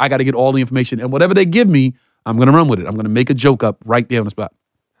 So I got to get all the information. And whatever they give me, I'm going to run with it. I'm going to make a joke up right there on the spot.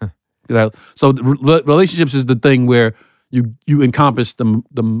 So relationships is the thing where you encompass the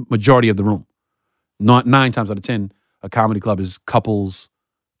majority of the room. Not 9 times out of 10, a comedy club is couples,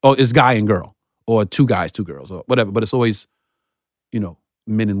 or is guy and girl, or 2 guys, 2 girls, or whatever. But it's always,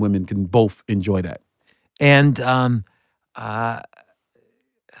 men and women can both enjoy that. And I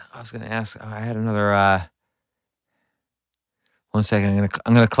was going to ask. I had another. 1 second.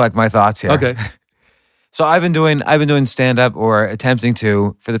 I'm gonna collect my thoughts here. Okay. So I've been doing stand up or attempting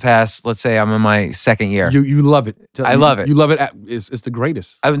to for the past, let's say I'm in my second year. You love it. I love it. You love it. It's the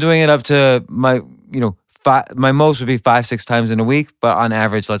greatest. I've been doing it up to my my most would be 5-6 times in a week, but on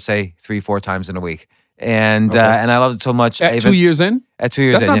average, let's say 3-4 times in a week. And and I love it so much. At 2 years in? At 2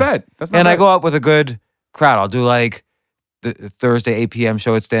 years in. That's not bad. That's not and bad. I go up with a good crowd. I'll do like the Thursday 8 p.m.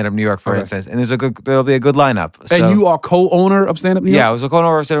 show at Stand Up New York, for instance. And there'll be a good lineup. And you are co-owner of Stand Up New York? Yeah, I was a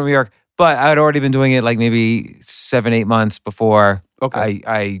co-owner of Stand Up New York, but I had already been doing it like maybe 7-8 months before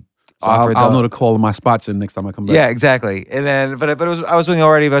I offered. I'll know to call my spots in next time I come back. Yeah, exactly. And then, but I was doing it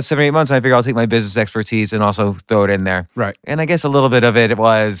already about 7-8 months, and I figured I'll take my business expertise and also throw it in there. Right. And I guess a little bit of it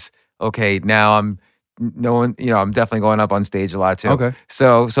was, okay, now I'm definitely going up on stage a lot too. Okay.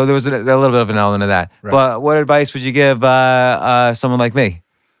 So there was a little bit of an element of that. Right. But what advice would you give someone like me?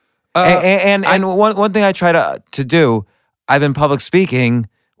 And one thing I try to do, I've been public speaking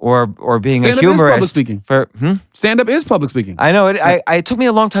or being a humorist. Is public speaking. Stand-up is public speaking. I know. It took me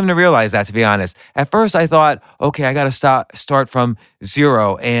a long time to realize that, to be honest. At first, I thought, okay, I got to start from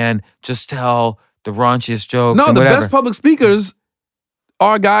zero and just tell the raunchiest jokes. No, and the whatever. best public speakers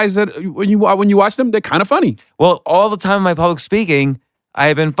are guys that when you watch them, they're kind of funny. Well, all the time in my public speaking, I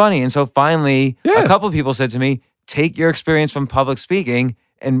have been funny. And so finally, a couple of people said to me, take your experience from public speaking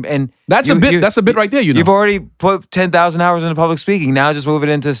and that's a bit right there. You've already put 10,000 hours into public speaking. Now just move it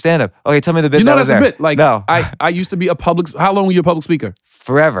into stand up. Okay, tell me the bit. That's a bit. Like no. I used to be a public. How long were you a public speaker?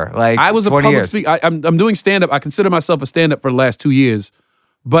 Forever. Like I was a public speaker. I'm doing stand up. I consider myself a stand up for the last 2 years,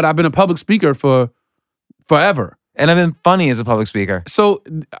 but I've been a public speaker for forever. And I've been funny as a public speaker. So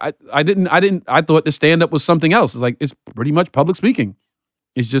I thought the stand up was something else. It's like it's pretty much public speaking.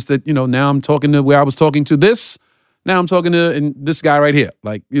 It's just that now I'm talking to where I was talking to this. Now I'm talking to this guy right here.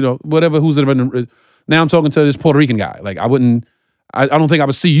 Like, whatever, who's it? Now I'm talking to this Puerto Rican guy. Like, I don't think I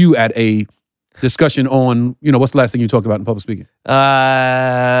would see you at a discussion on, what's the last thing you talked about in public speaking?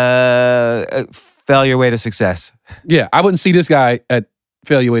 Failure Way to Success. Yeah, I wouldn't see this guy at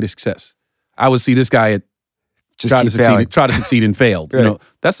Failure Way to Success. I would see this guy at try to succeed and failed. Right.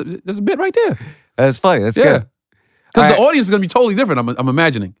 That's a bit right there. That's funny. That's good. Because the audience is going to be totally different, I'm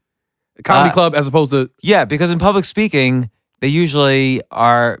imagining. A comedy club as opposed to... Yeah, because in public speaking, they usually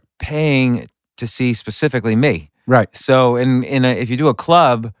are paying to see specifically me. Right. So if you do a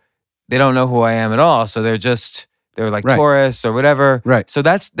club, they don't know who I am at all. So they're like tourists or whatever. Right. So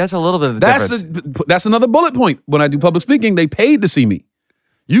that's a little bit of the difference. That's another bullet point. When I do public speaking, they paid to see me.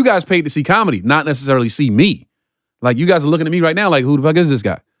 You guys paid to see comedy, not necessarily see me. Like, you guys are looking at me right now like, who the fuck is this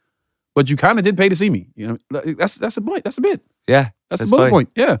guy? But you kind of did pay to see me. That's a point. That's a bit. Yeah. That's a bullet point.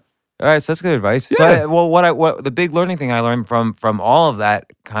 Yeah. All right, so that's good advice. Yeah. So, what the big learning thing I learned from all of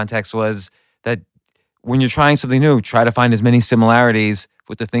that context was that when you're trying something new, try to find as many similarities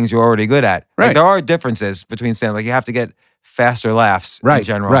with the things you're already good at. Right. Like, there are differences between stand-up. Like, you have to get faster laughs in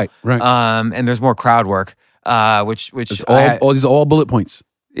general. Right. And there's more crowd work, which these are all bullet points.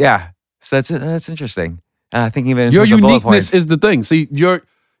 Yeah. So that's interesting. Thinking of it in your terms of bullet points. uniqueness is the thing. See,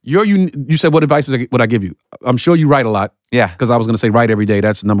 you said what advice would I give you? I'm sure you write a lot. Yeah. Because I was going to say write every day.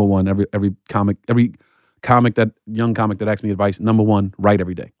 That's number one. Every young comic that asks me advice, number one, write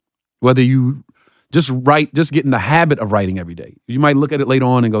every day. Whether you just get in the habit of writing every day. You might look at it later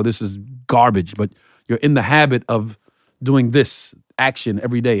on and go, this is garbage, but you're in the habit of doing this action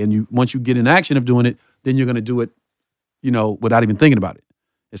every day. And once you get in action of doing it, then you're going to do it, without even thinking about it.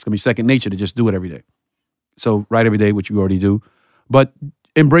 It's going to be second nature to just do it every day. So write every day, which you already do. But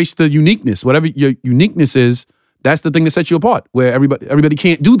embrace the uniqueness. Whatever your uniqueness is, that's the thing that sets you apart, where everybody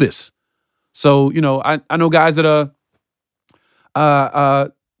can't do this. So, I know guys that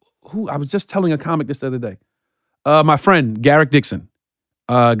who I was just telling a comic this the other day. My friend, Garrick Dixon,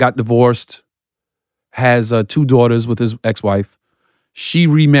 got divorced, has 2 daughters with his ex-wife. She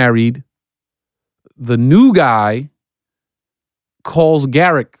remarried. The new guy calls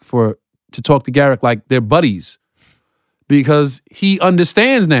Garrick to talk to Garrick like they're buddies because he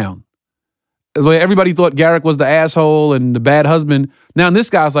understands now. Everybody thought Garrick was the asshole and the bad husband. Now this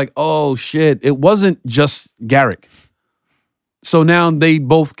guy's like, oh shit, it wasn't just Garrick. So now they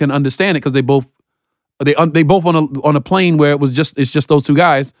both can understand it because they both on a plane where it's just those 2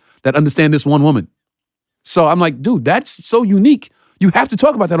 guys that understand this one woman. So I'm like, dude, that's so unique. You have to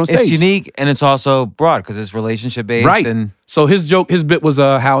talk about that on stage. It's unique and it's also broad because it's relationship based. Right. And so his bit was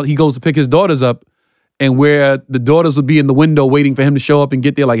how he goes to pick his daughters up, and where the daughters would be in the window waiting for him to show up and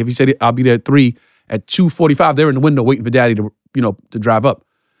get there. Like if he said, I'll be there at 3, at 2:45, they're in the window waiting for daddy to drive up.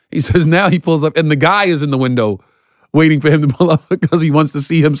 He says now he pulls up and the guy is in the window waiting for him to pull up because he wants to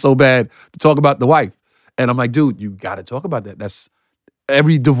see him so bad to talk about the wife. And I'm like, dude, you got to talk about that.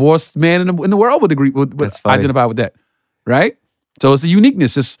 every divorced man in the world would agree would identify with that, right? So it's the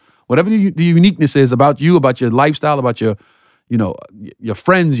uniqueness. It's whatever the uniqueness is about you, about your lifestyle, about your your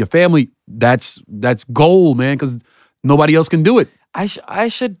friends, your family. That's gold, man. Because nobody else can do it. I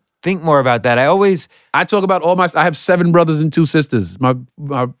should think more about that. I talk about I have 7 brothers and 2 sisters. My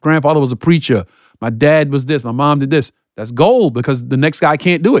grandfather was a preacher. My dad was this. My mom did this. That's gold because the next guy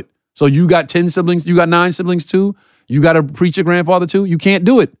can't do it. So you got 10 siblings. You got 9 siblings too. You got a preacher grandfather too. You can't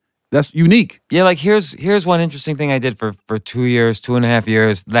do it. That's unique. Yeah, like here's one interesting thing I did for 2.5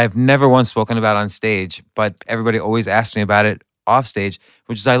 years that I've never once spoken about on stage, but everybody always asked me about it off stage,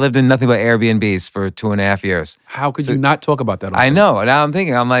 which is I lived in nothing but Airbnbs for 2.5 years. How could you not talk about that? I know. Now I'm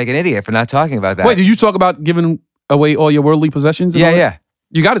thinking I'm like an idiot for not talking about that. Wait, did you talk about giving away all your worldly possessions? Yeah.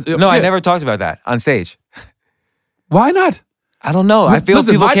 You got it. No, I never talked about that on stage. Why not? I don't know. I feel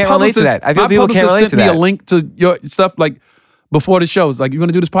people can't relate to that. I feel people can't relate to that. My publicist sent me a link to your stuff like before the shows. Like, you're going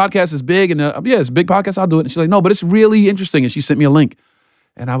to do this podcast? It's big. And it's a big podcast. I'll do it. And she's like, no, but it's really interesting. And she sent me a link.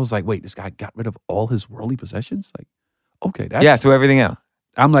 And I was like, wait, this guy got rid of all his worldly possessions? Like, okay. Threw everything out.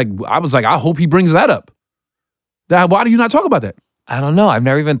 I was like, I hope he brings that up. Why do you not talk about that? I don't know. I've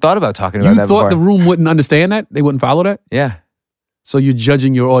never even thought about talking about that before. You thought the room wouldn't understand that? They wouldn't follow that? Yeah. So you're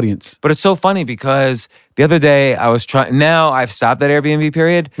judging your audience. But it's so funny because the other day I was trying, now I've stopped that Airbnb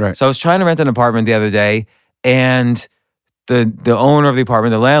period. Right. So I was trying to rent an apartment the other day and the owner of the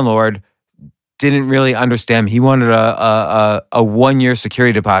apartment, the landlord, didn't really understand. He wanted a 1-year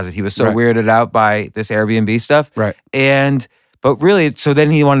security deposit. He was so weirded out by this Airbnb stuff. Right. But really, so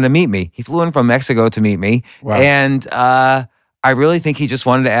then he wanted to meet me. He flew in from Mexico to meet me. Wow. And I really think he just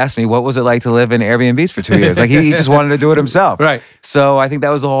wanted to ask me what was it like to live in Airbnbs for 2 years. Like he just wanted to do it himself. Right. So I think that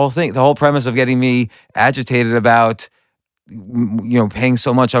was the whole thing. The whole premise of getting me agitated about, paying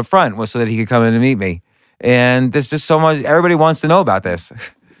so much up front was so that he could come in and meet me. And there's just so much, everybody wants to know about this.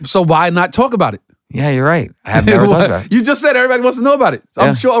 So why not talk about it? Yeah, you're right. I have never talked about it. You just said everybody wants to know about it. So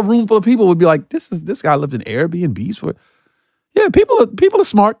I'm sure a room full of people would be like, this guy lived in Airbnbs for. Yeah, people are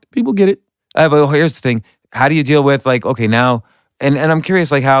smart. People get it. But here's the thing. How do you deal with now, and I'm curious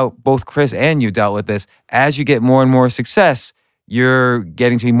how both Chris and you dealt with this. As you get more and more success, you're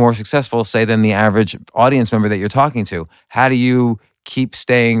getting to be more successful, say, than the average audience member that you're talking to. How do you keep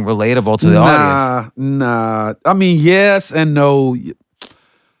staying relatable to the audience? Nah. I mean, yes and no.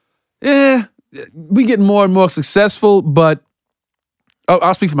 Yeah, we get more and more successful, but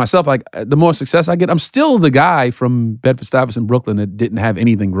I'll speak for myself. Like, the more success I get, I'm still the guy from Bedford-Stuyvesant, Brooklyn that didn't have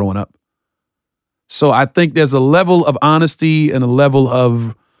anything growing up. So I think there's a level of honesty and a level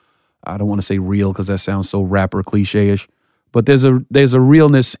of, I don't want to say real because that sounds so rapper cliche-ish, but there's a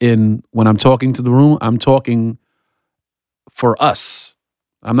realness in when I'm talking to the room, I'm talking for us.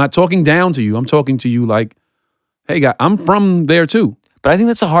 I'm not talking down to you. I'm talking to you like, hey, guy, I'm from there too. But I think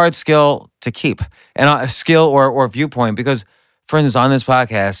that's a hard skill to keep, and a skill or viewpoint, because, for instance, on this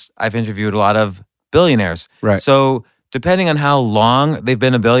podcast, I've interviewed a lot of billionaires. Right. So depending on how long they've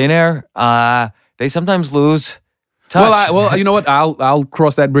been a billionaire, they sometimes lose touch. Well, you know what? I'll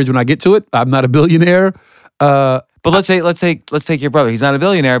cross that bridge when I get to it. I'm not a billionaire. But let's take your brother. He's not a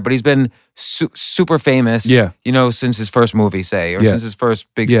billionaire, but he's been super famous. Yeah. Since his first movie, say, or since his first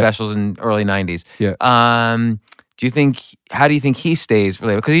big specials in early '90s. Yeah. How do you think he stays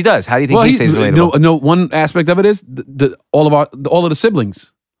relatable? Because he does. How do you think he stays relatable? No, one aspect of it is all of the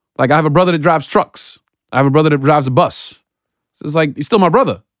siblings. Like, I have a brother that drives trucks. I have a brother that drives a bus. So it's like, he's still my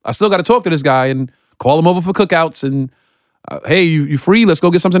brother. I still got to talk to this guy and call him over for cookouts and, hey, you free? Let's go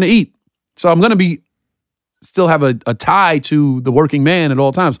get something to eat. So I'm going to still have a tie to the working man at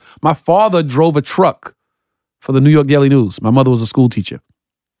all times. My father drove a truck for the New York Daily News. My mother was a school teacher.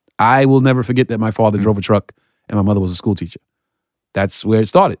 I will never forget that my father drove a truck and my mother was a school teacher. That's where it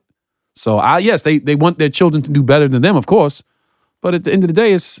started. So yes, they want their children to do better than them, of course. But at the end of the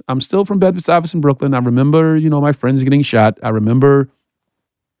day, I'm still from Bedford-Stuyvesant, Brooklyn. I remember, my friends getting shot. I remember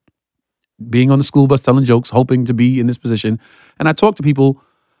being on the school bus telling jokes, hoping to be in this position. And I talk to people.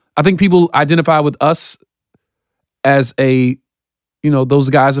 I think people identify with us as those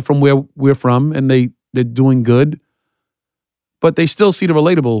guys are from where we're from, and they're doing good. But they still see the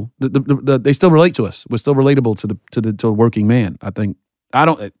relatable. They still relate to us. We're still relatable to a working man. I think.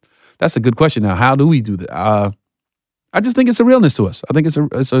 That's a good question. Now, how do we do that? I just think it's a realness to us. I think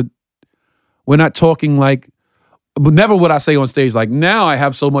it's a. We're not talking like. But never would I say on stage like, now I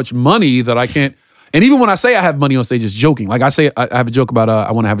have so much money that I can't. And even when I say I have money on stage, it's joking. Like, I say I have a joke about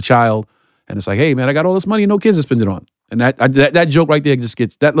I want to have a child, and it's like, hey man, I got all this money, no kids to spend it on. And that joke right there just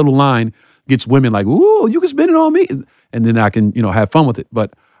gets, that little line gets women like, ooh, you can spend it on me. And then I can, have fun with it.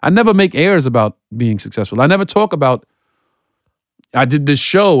 But I never make airs about being successful. I never talk about, I did this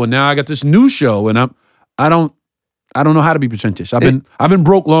show and now I got this new show and I don't know how to be pretentious. I've been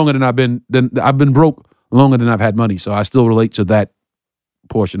broke longer than I've been broke longer than I've had money. So I still relate to that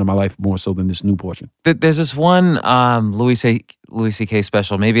portion of my life more so than this new portion. There's this one Louis C.K.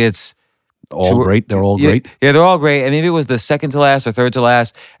 special. Maybe it's great. They're all great. Yeah, they're all great. And maybe it was the second to last or third to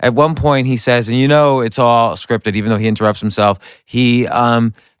last. At one point he says, and it's all scripted, even though he interrupts himself. He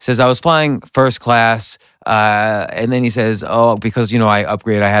says, I was flying first class, and then he says, oh, because, I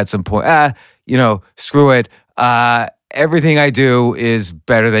upgrade, I had some point. Screw it. Everything I do is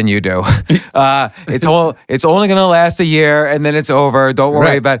better than you do. It's only going to last a year and then it's over. Don't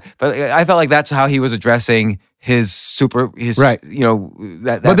worry about it. But I felt like that's how he was addressing that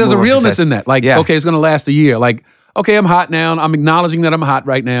but there's a realness in that. Like, okay, it's going to last a year. Like, okay, I'm hot now. I'm acknowledging that I'm hot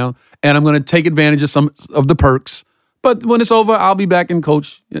right now and I'm going to take advantage of some of the perks. But when it's over, I'll be back and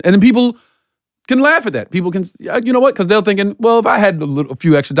coach. And then people can laugh at that. People can, you know what? Because they're thinking, well, if I had a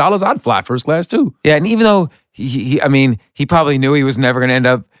few extra dollars, I'd fly first class too. Yeah, and even though he probably knew he was never going to end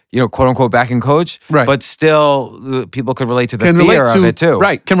up, quote unquote, back in coach. Right. But still, people could relate to the fear of it too.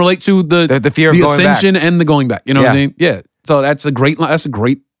 Right. Can relate to the fear of the ascension and the going back. You know what I mean? Yeah. So that's a great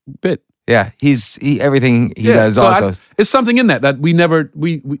bit. Yeah. Everything he does also. It's something in that we never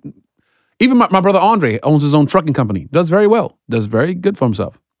even my brother Andre owns his own trucking company. Does very well. Does very good for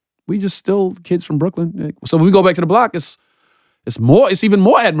himself. We just still kids from Brooklyn. So when we go back to the block, it's even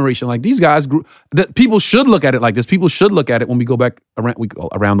more admiration. Like these guys grew. That people should look at it like this. People should look at it when we go back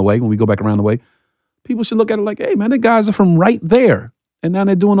around the way. When we go back around the way, people should look at it like, hey man, the guys are from right there, and now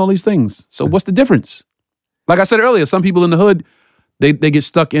they're doing all these things. So what's the difference? Like I said earlier, some people in the hood, they get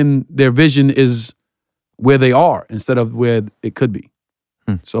stuck in their vision is where they are instead of where it could be.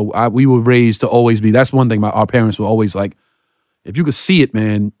 So we were raised to always be. That's one thing. Our parents were always like, if you could see it,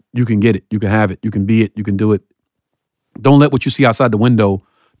 man, you can get it. You can have it. You can be it. You can do it. Don't let what you see outside the window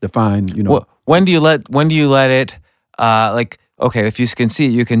define, Well, when do you let it, okay, if you can see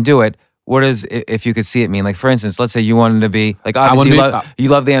it, you can do it. What does if you could see it mean? Like, for instance, let's say you wanted to be, like, obviously you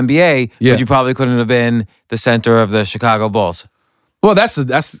love the NBA, but you probably couldn't have been the center of the Chicago Bulls. Well, that's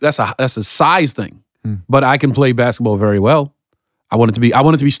a size thing. But I can play basketball very well. I wanted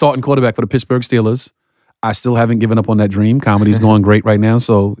to be starting quarterback for the Pittsburgh Steelers. I still haven't given up on that dream. Comedy's going great right now,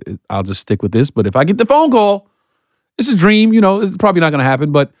 so I'll just stick with this. But if I get the phone call, it's a dream, it's probably not going to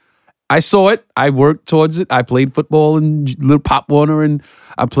happen. But I saw it. I worked towards it. I played football in Little Pop Warner, and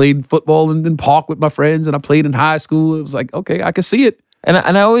I played football in Park with my friends, and I played in high school. It was like, okay, I could see it. And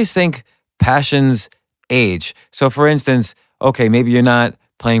I always think passions age. So, for instance, okay, maybe you're not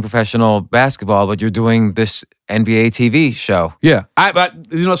playing professional basketball, but you're doing this NBA TV show. Yeah.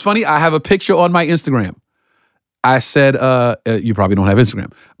 It's funny? I have a picture on my Instagram. I said, you probably don't have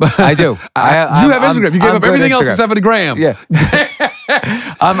Instagram. But I do. You have Instagram. You gave up everything else except for the gram. Yeah.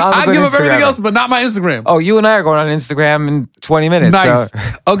 I give up everything else, but not my Instagram. Oh, you and I are going on Instagram in 20 minutes. Nice. So.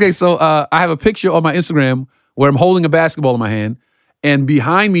 Okay, so I have a picture on my Instagram where I'm holding a basketball in my hand. And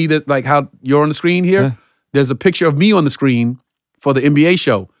behind me, that's like how you're on the screen here, there's a picture of me on the screen for the NBA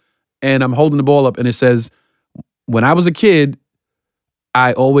show. And I'm holding the ball up and it says, when I was a kid,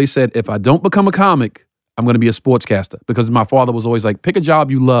 I always said, if I don't become a comic, I'm going to be a sportscaster, because my father was always like, pick a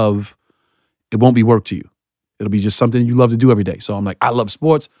job you love. It won't be work to you. It'll be just something you love to do every day. So I'm like, I love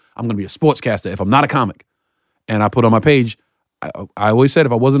sports. I'm going to be a sportscaster if I'm not a comic. And I put on my page, I always said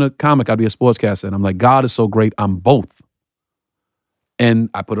if I wasn't a comic, I'd be a sportscaster. And I'm like, God is so great. I'm both. And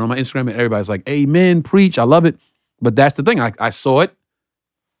I put it on my Instagram and everybody's like, amen, preach. I love it. But that's the thing. I saw it.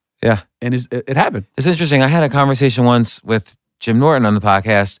 Yeah. And it happened. It's interesting. I had a conversation once with Jim Norton on the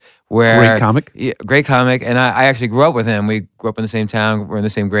podcast where... Great comic. Yeah, great comic. And I actually grew up with him. We grew up in the same town. We're in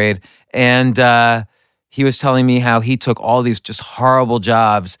the same grade. And he was telling me how he took all these just horrible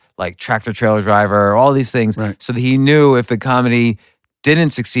jobs, like tractor trailer driver, all these things, so that he knew if the comedy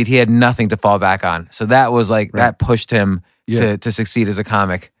didn't succeed, he had nothing to fall back on. So that was like, that pushed him to succeed as a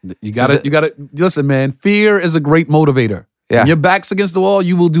comic. You gotta, listen, man, fear is a great motivator. Yeah. When your back's against the wall,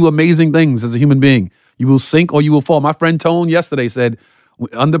 you will do amazing things as a human being. You will sink or you will fall. My friend Tone yesterday said,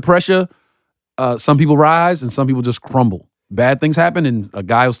 under pressure, some people rise and some people just crumble. Bad things happen and a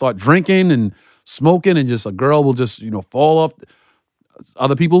guy will start drinking and smoking and just a girl will just, fall off.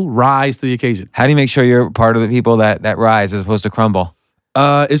 Other people rise to the occasion. How do you make sure you're part of the people that rise as opposed to crumble?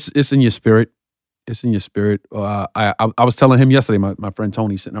 It's in your spirit. It's in your spirit. I was telling him yesterday, my friend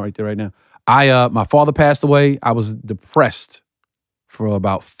Tony, sitting right there right now. My father passed away. I was depressed for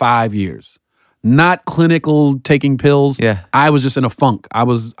about 5 years. Not clinical, taking pills. Yeah. I was just in a funk. I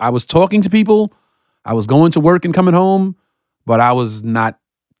was talking to people. I was going to work and coming home, but I was not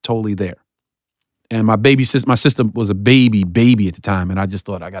totally there. And my sister was a baby at the time, and I just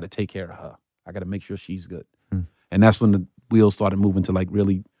thought I got to take care of her. I got to make sure she's good. And that's when the wheels started moving to like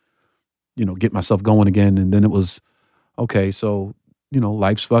really, get myself going again. And then it was, okay, so,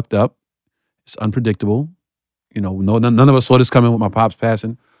 life's fucked up. It's unpredictable. None of us saw this coming with my pops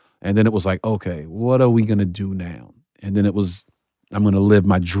passing. And then it was like, okay, what are we going to do now? And then it was, I'm going to live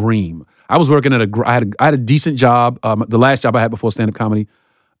my dream. I was working at I had a decent job. The last job I had before stand-up comedy,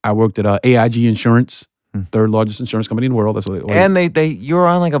 I worked at AIG Insurance, third largest insurance company in the world. That's what And you were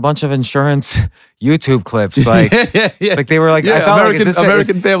on like a bunch of insurance YouTube clips. Like, yeah. Like they were like, I felt American, like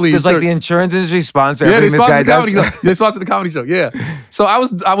American Family Does Insurance. like the insurance industry sponsor everything this guy does? They sponsored the comedy show. Yeah. So I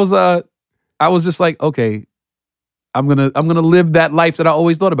was just like, okay, I'm gonna live that life that I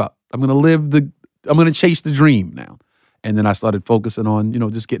always thought about. I'm gonna chase the dream now. And then I started focusing on,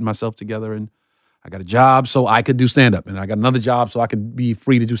 just getting myself together. And I got a job so I could do stand-up. And I got another job so I could be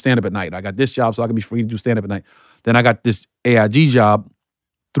free to do stand-up at night. I got this job so I could be free to do stand-up at night. Then I got this AIG job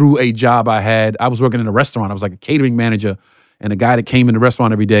through a job I had. I was working in a restaurant. I was like a catering manager. And a guy that came in the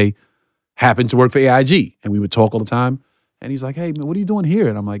restaurant every day happened to work for AIG. And we would talk all the time. And he's like, hey, man, what are you doing here?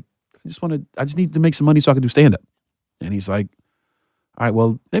 And I'm like, I just need to make some money so I can do stand-up. And he's like, all right,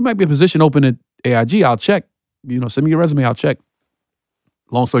 well, there might be a position open at AIG. I'll check. Send me your resume. I'll check.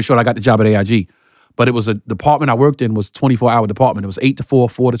 Long story short, I got the job at AIG. But it was a department I worked in was 24-hour department. It was 8 to 4,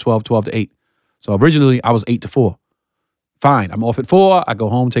 4 to 12, 12 to 8. So originally, I was 8 to 4. Fine. I'm off at 4. I go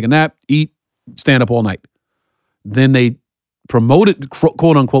home, take a nap, eat, stand up all night. Then they promoted,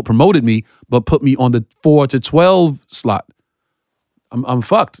 quote unquote, promoted me, but put me on the 4 to 12 slot. I'm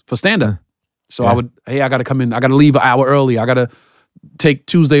fucked for stand up. So I got to come in. I got to leave an hour early. I got to take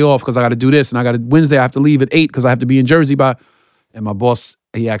Tuesday off because I got to do this. And Wednesday, I have to leave at 8 because I have to be in Jersey by. And my boss,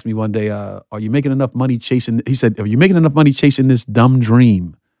 he asked me one day, are you making enough money chasing? He said, are you making enough money chasing this dumb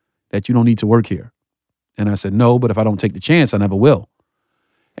dream that you don't need to work here? And I said, no, but if I don't take the chance, I never will.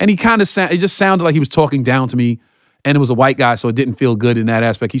 And he kind of it just sounded like he was talking down to me. And it was a white guy, so it didn't feel good in that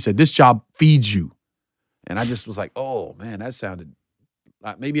aspect. He said, this job feeds you. And I just was like, oh, man, that sounded,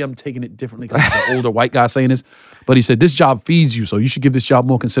 maybe I'm taking it differently because it's an older white guy saying this. But he said, this job feeds you, so you should give this job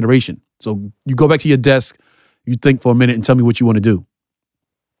more consideration. So you go back to your desk, you think for a minute and tell me what you want to do.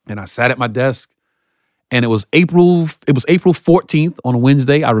 And I sat at my desk, and it was April 14th on a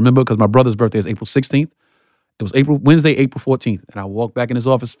Wednesday. I remember because my brother's birthday is April 16th. It was Wednesday, April 14th. And I walked back in his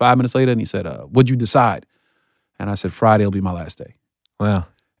office 5 minutes later, and he said, what'd you decide? And I said, Friday will be my last day. Wow.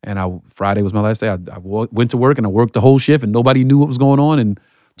 And Friday was my last day. I went to work, and I worked the whole shift, and nobody knew what was going on. And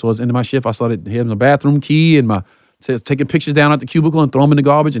towards the end of my shift, I started having the bathroom key and taking pictures down at the cubicle and throwing them in the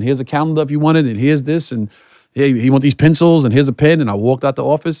garbage. And here's a calendar if you want it, and here's this, and hey, he want these pencils, and here's a pen. And I walked out the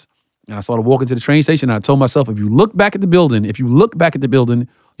office, and I started walking to the train station. And I told myself, if you look back at the building,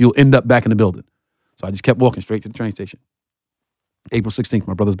 you'll end up back in the building. So I just kept walking straight to the train station. April 16th,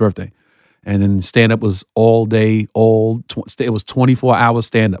 my brother's birthday. And then stand-up was all day, it was 24 hours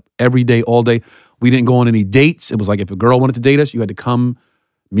stand-up. Every day, all day. We didn't go on any dates. It was like if a girl wanted to date us, you had to come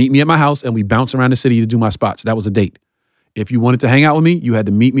meet me at my house, and we bounced around the city to do my spots. That was a date. If you wanted to hang out with me, you had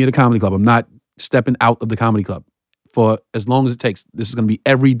to meet me at a comedy club. I'm not stepping out of the comedy club for as long as it takes. This is going to be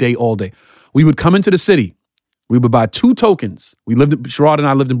every day, all day. We would come into the city. We would buy 2 tokens. Sherrod and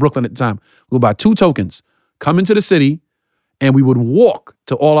I lived in Brooklyn at the time. We would buy 2 tokens, come into the city, and we would walk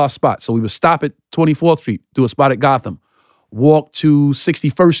to all our spots. So we would stop at 24th Street, do a spot at Gotham, walk to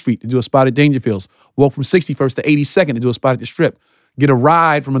 61st Street to do a spot at Dangerfields, walk from 61st to 82nd to do a spot at the Strip, get a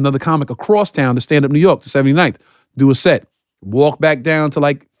ride from another comic across town to stand up New York to 79th, do a set, walk back down to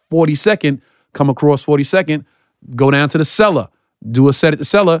like 42nd, come across 42nd, go down to the Cellar, do a set at the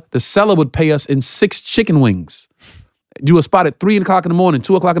Cellar. The Cellar would pay us in 6 chicken wings. Do a spot at 3 o'clock in the morning,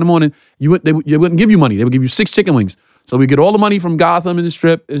 2 o'clock in the morning. They wouldn't give you money. They would give you 6 chicken wings. So we get all the money from Gotham and the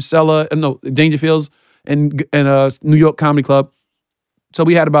Strip and Cellar, Dangerfields and New York Comedy Club. So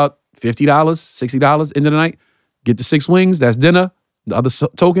we had about $50, $60 into the night. Get the 6 wings, that's dinner. The other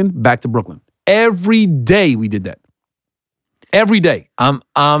token, back to Brooklyn. Every day we did that. Every day. I'm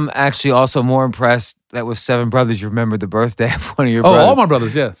actually also more impressed that with 7 brothers, you remember the birthday of one of your brothers. Oh, all my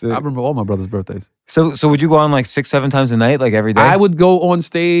brothers, yes. I remember all my brothers' birthdays. So would you go on like 6, 7 times a night, like every day? I would go on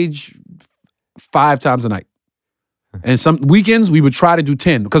stage 5 times a night. And some weekends, we would try to do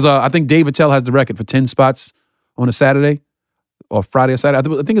 10. Because I think Dave Attell has the record for 10 spots on a Saturday. Or Friday or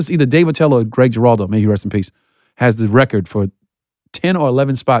Saturday. I think it's either Dave Attell or Greg Giraldo, may he rest in peace, has the record for 10 or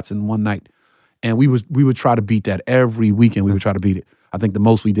 11 spots in one night. And we would try to beat that every weekend. We would try to beat it. I think the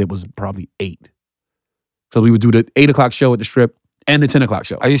most we did was probably 8. So we would do the 8 o'clock show at the Strip and the 10 o'clock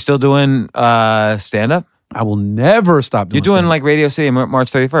show. Are you still doing stand-up? I will never stop doing You're doing stand-up. like Radio City on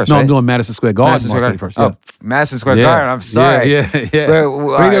March 31st, No, right? I'm doing Madison Square Garden Madison Square March Garden. 31st. Oh, Madison Square Yeah. Garden. I'm sorry. Yeah.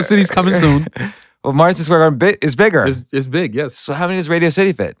 Well, Radio City's coming soon. Well, Madison Square Garden is bigger. It's big, yes. So how many does Radio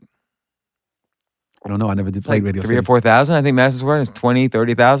City fit? I don't know. I never did It's play like Radio 3 City. or 4,000. I think Madison Square Garden is 20,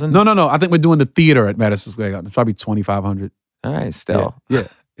 30,000. No. I think we're doing the theater at Madison Square Garden. It's probably 2,500. All right, still. Yeah.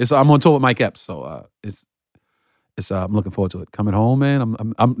 I'm on tour with Mike Epps, so it's I'm looking forward to it. Coming home, man.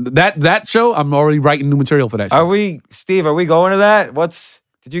 I'm that show. I'm already writing new material for that show. Steve, are we going to that?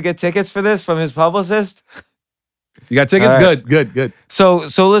 Did you get tickets for this from his publicist? You got tickets? All right. Good.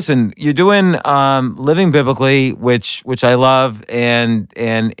 So listen, you're doing Living Biblically, which I love, and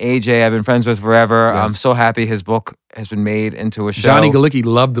AJ I've been friends with forever. Yes. I'm so happy his book has been made into a show. Johnny Galicki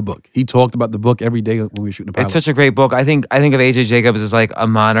loved the book. He talked about the book every day when we were shooting the pilot. It's such a great book. I think of AJ Jacobs as like a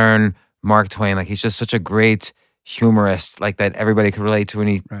modern Mark Twain. Like he's just such a great humorist, like that everybody could relate to, and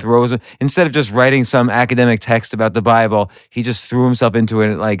he throws, instead of just writing some academic text about the Bible, he just threw himself into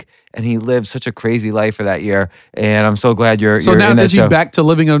it, like, and he lived such a crazy life for that year. And I'm so glad you're so now in that is he show. back to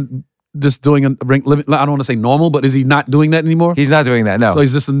living just doing living, I don't want to say normal, but is he not doing that anymore? He's not doing that, no. So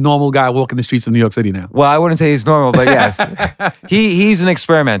he's just a normal guy walking the streets of New York City now. Well, I wouldn't say he's normal, but yes. He's an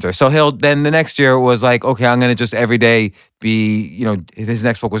experimenter. So then the next year was like, okay, I'm going to just every day be, his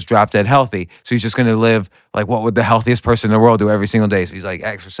next book was Drop Dead Healthy. So he's just going to live like, what would the healthiest person in the world do every single day? So he's like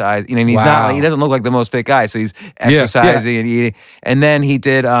exercise, and he's not like, he doesn't look like the most fit guy. So he's exercising and eating. And then he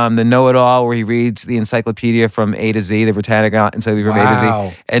did the Know-It-All, where he reads the encyclopedia from A to Z, the Britannica encyclopedia from A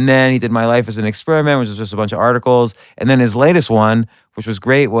to Z. And then he did My Life as an Experiment, which was just a bunch of articles. And then his latest one, which was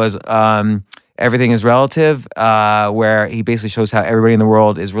great, was Everything is Relative, where he basically shows how everybody in the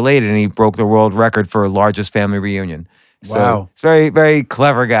world is related, and he broke the world record for largest family reunion. So Wow. it's very, very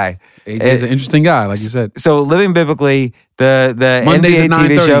clever guy. AJ is an interesting guy, like you said. So Living Biblically, the Mondays NBA at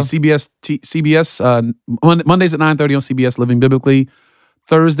TV 9:30, show. CBS, Mondays at 9:30 on CBS, Living Biblically.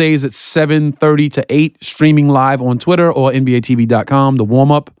 Thursdays at 7:30 to 8, streaming live on Twitter or NBATV.com, the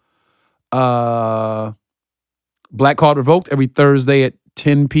warm-up. Black Card Revoked every Thursday at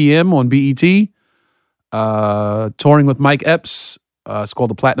 10 p.m. on BET. Touring with Mike Epps. It's called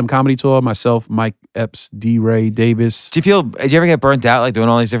the Platinum Comedy Tour. Myself, Mike Epps, D. Ray Davis. Do you ever get burnt out like doing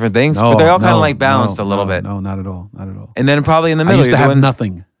all these different things? No, but they're all kind no, of like balanced a little no, bit. No, not at all. Not at all. And then probably in the I middle, used to you're have doing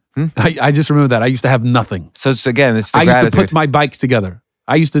nothing. I just remember that. I used to have nothing. So it's, again, it's the I gratitude. used to put my bikes together.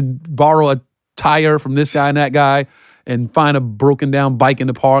 I used to borrow a tire from this guy and that guy and find a broken down bike in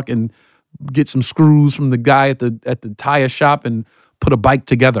the park and get some screws from the guy at the tire shop and put a bike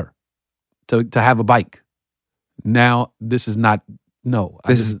together to have a bike. Now this is not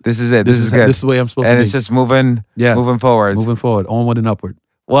This is it. This is good. This is the way I'm supposed to be. And it's just moving forward. Moving forward, onward and upward.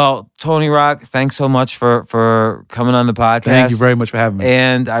 Well, Tony Rock, thanks so much for coming on the podcast. Thank you very much for having me.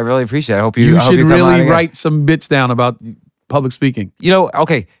 And I really appreciate it. I hope You I hope should come on really again. write some bits down about public speaking.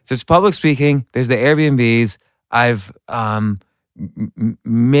 Okay, there's public speaking, there's the Airbnbs. I've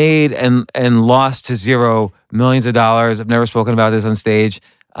made and lost to zero millions of dollars. I've never spoken about this on stage.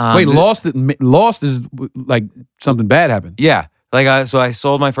 Wait, lost is like something bad happened. Yeah. So I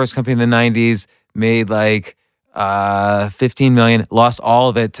sold my first company in the 90s, made like 15 million, lost all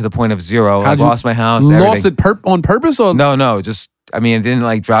of it to the point of zero. I lost my house. Lost everything. it on purpose or No, just, I didn't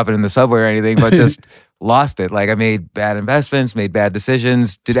like drop it in the subway or anything, but just lost it. Like I made bad investments, made bad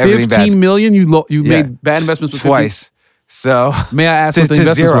decisions, did everything bad. 15 million you made bad investments with twice. So may I ask to, what the to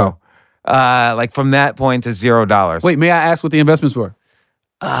investments zero. were? Like from that point to $0. Wait, may I ask what the investments were?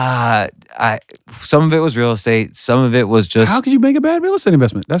 Some of it was real estate. Some of it was just. How could you make a bad real estate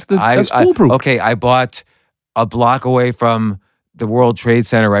investment? That's foolproof. Okay, I bought a block away from the World Trade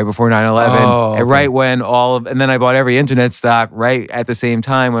Center right before 9/11, and right when and then I bought every internet stock right at the same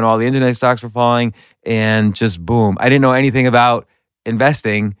time when all the internet stocks were falling, and just boom. I didn't know anything about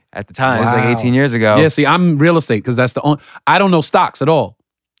investing at the time. It was like 18 years ago. Yeah, see, I'm real estate because that's the only. I don't know stocks at all.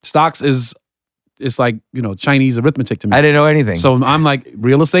 Stocks it's like Chinese arithmetic to me. I didn't know anything. So I'm like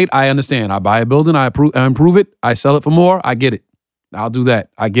real estate. I understand. I buy a building. I improve it. I sell it for more. I get it. I'll do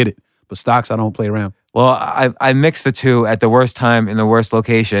that. I get it. But stocks, I don't play around. Well, I mixed the two at the worst time in the worst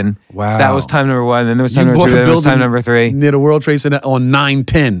location. Wow. So that was time number one. Then there was time number two. Then there was time number three. Near the World Trade Center on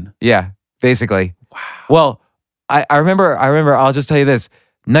 9/10. Yeah, basically. Wow. Well, I remember. I'll just tell you this: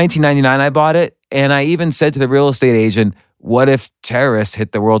 1999, I bought it, and I even said to the real estate agent, "What if terrorists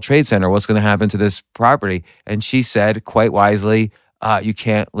hit the World Trade Center? What's going to happen to this property?" And she said, quite wisely, "You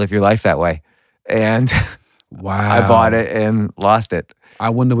can't live your life that way." And wow, I bought it and lost it. I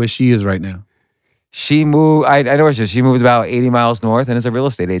wonder where she is right now. She moved. I know where she is. She moved about 80 miles north, and is a real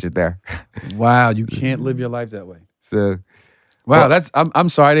estate agent there. Wow, you can't live your life that way. So, wow, I'm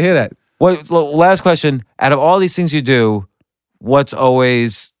sorry to hear that. Last question. Out of all these things you do, what's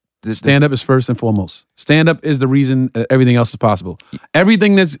always... Stand-up is first and foremost. Stand-up is the reason everything else is possible. Every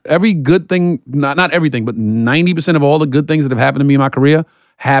good thing, not everything, but 90% of all the good things that have happened to me in my career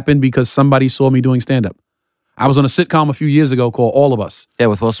happened because somebody saw me doing stand-up. I was on a sitcom a few years ago called All of Us. Yeah,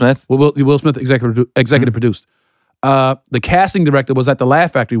 with Will Smith? Will Smith executive produced. The casting director was at the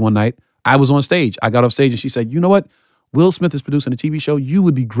Laugh Factory one night. I was on stage. I got off stage and she said, you know what? Will Smith is producing a TV show. You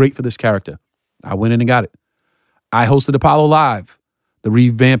would be great for this character. I went in and got it. I hosted Apollo Live, the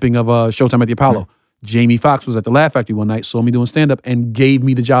revamping of Showtime at the Apollo. Jamie Foxx was at the Laugh Factory one night, saw me doing stand-up, and gave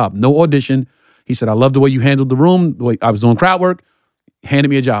me the job. No audition. He said, I love the way you handled the room, the way I was doing crowd work, handed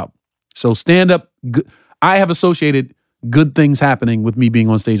me a job. So stand-up, I have associated good things happening with me being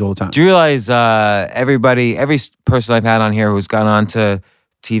on stage all the time. Do you realize every person I've had on here who's gone on to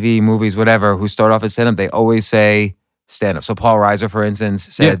TV, movies, whatever, who start off as stand-up, they always say stand-up. So Paul Reiser, for instance,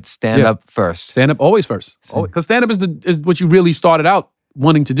 said stand-up first. Stand-up always first. Because stand-up is what you really started out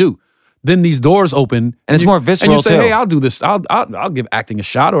wanting to do. Then these doors open. And it's more visceral, and you say, too. hey, I'll do this. I'll give acting a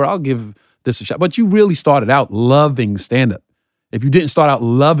shot, or I'll give this a shot. But you really started out loving stand-up. If you didn't start out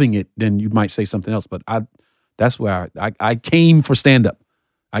loving it, then you might say something else. But that's where I came for stand-up.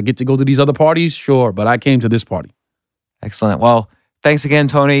 I get to go to these other parties, sure, but I came to this party. Excellent. Well, thanks again,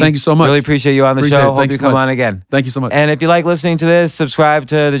 Tony. Thank you so much. Really appreciate you on the show. Hope you come on again. Thank you so much. And if you like listening to this, subscribe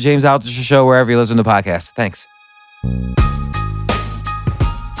to the James Altucher Show wherever you listen to podcasts. Thanks.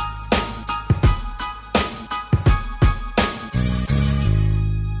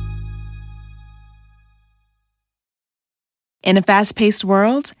 In a fast-paced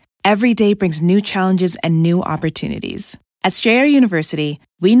world, every day brings new challenges and new opportunities. At Strayer University,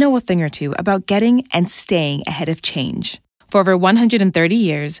 we know a thing or two about getting and staying ahead of change. For over 130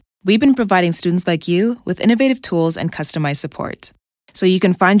 years, we've been providing students like you with innovative tools and customized support, so you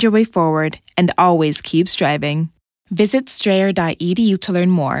can find your way forward and always keep striving. Visit strayer.edu to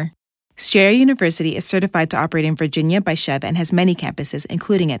learn more. Strayer University is certified to operate in Virginia by Chev and has many campuses,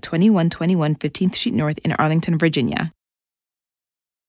 including at 2121 15th Street North in Arlington, Virginia.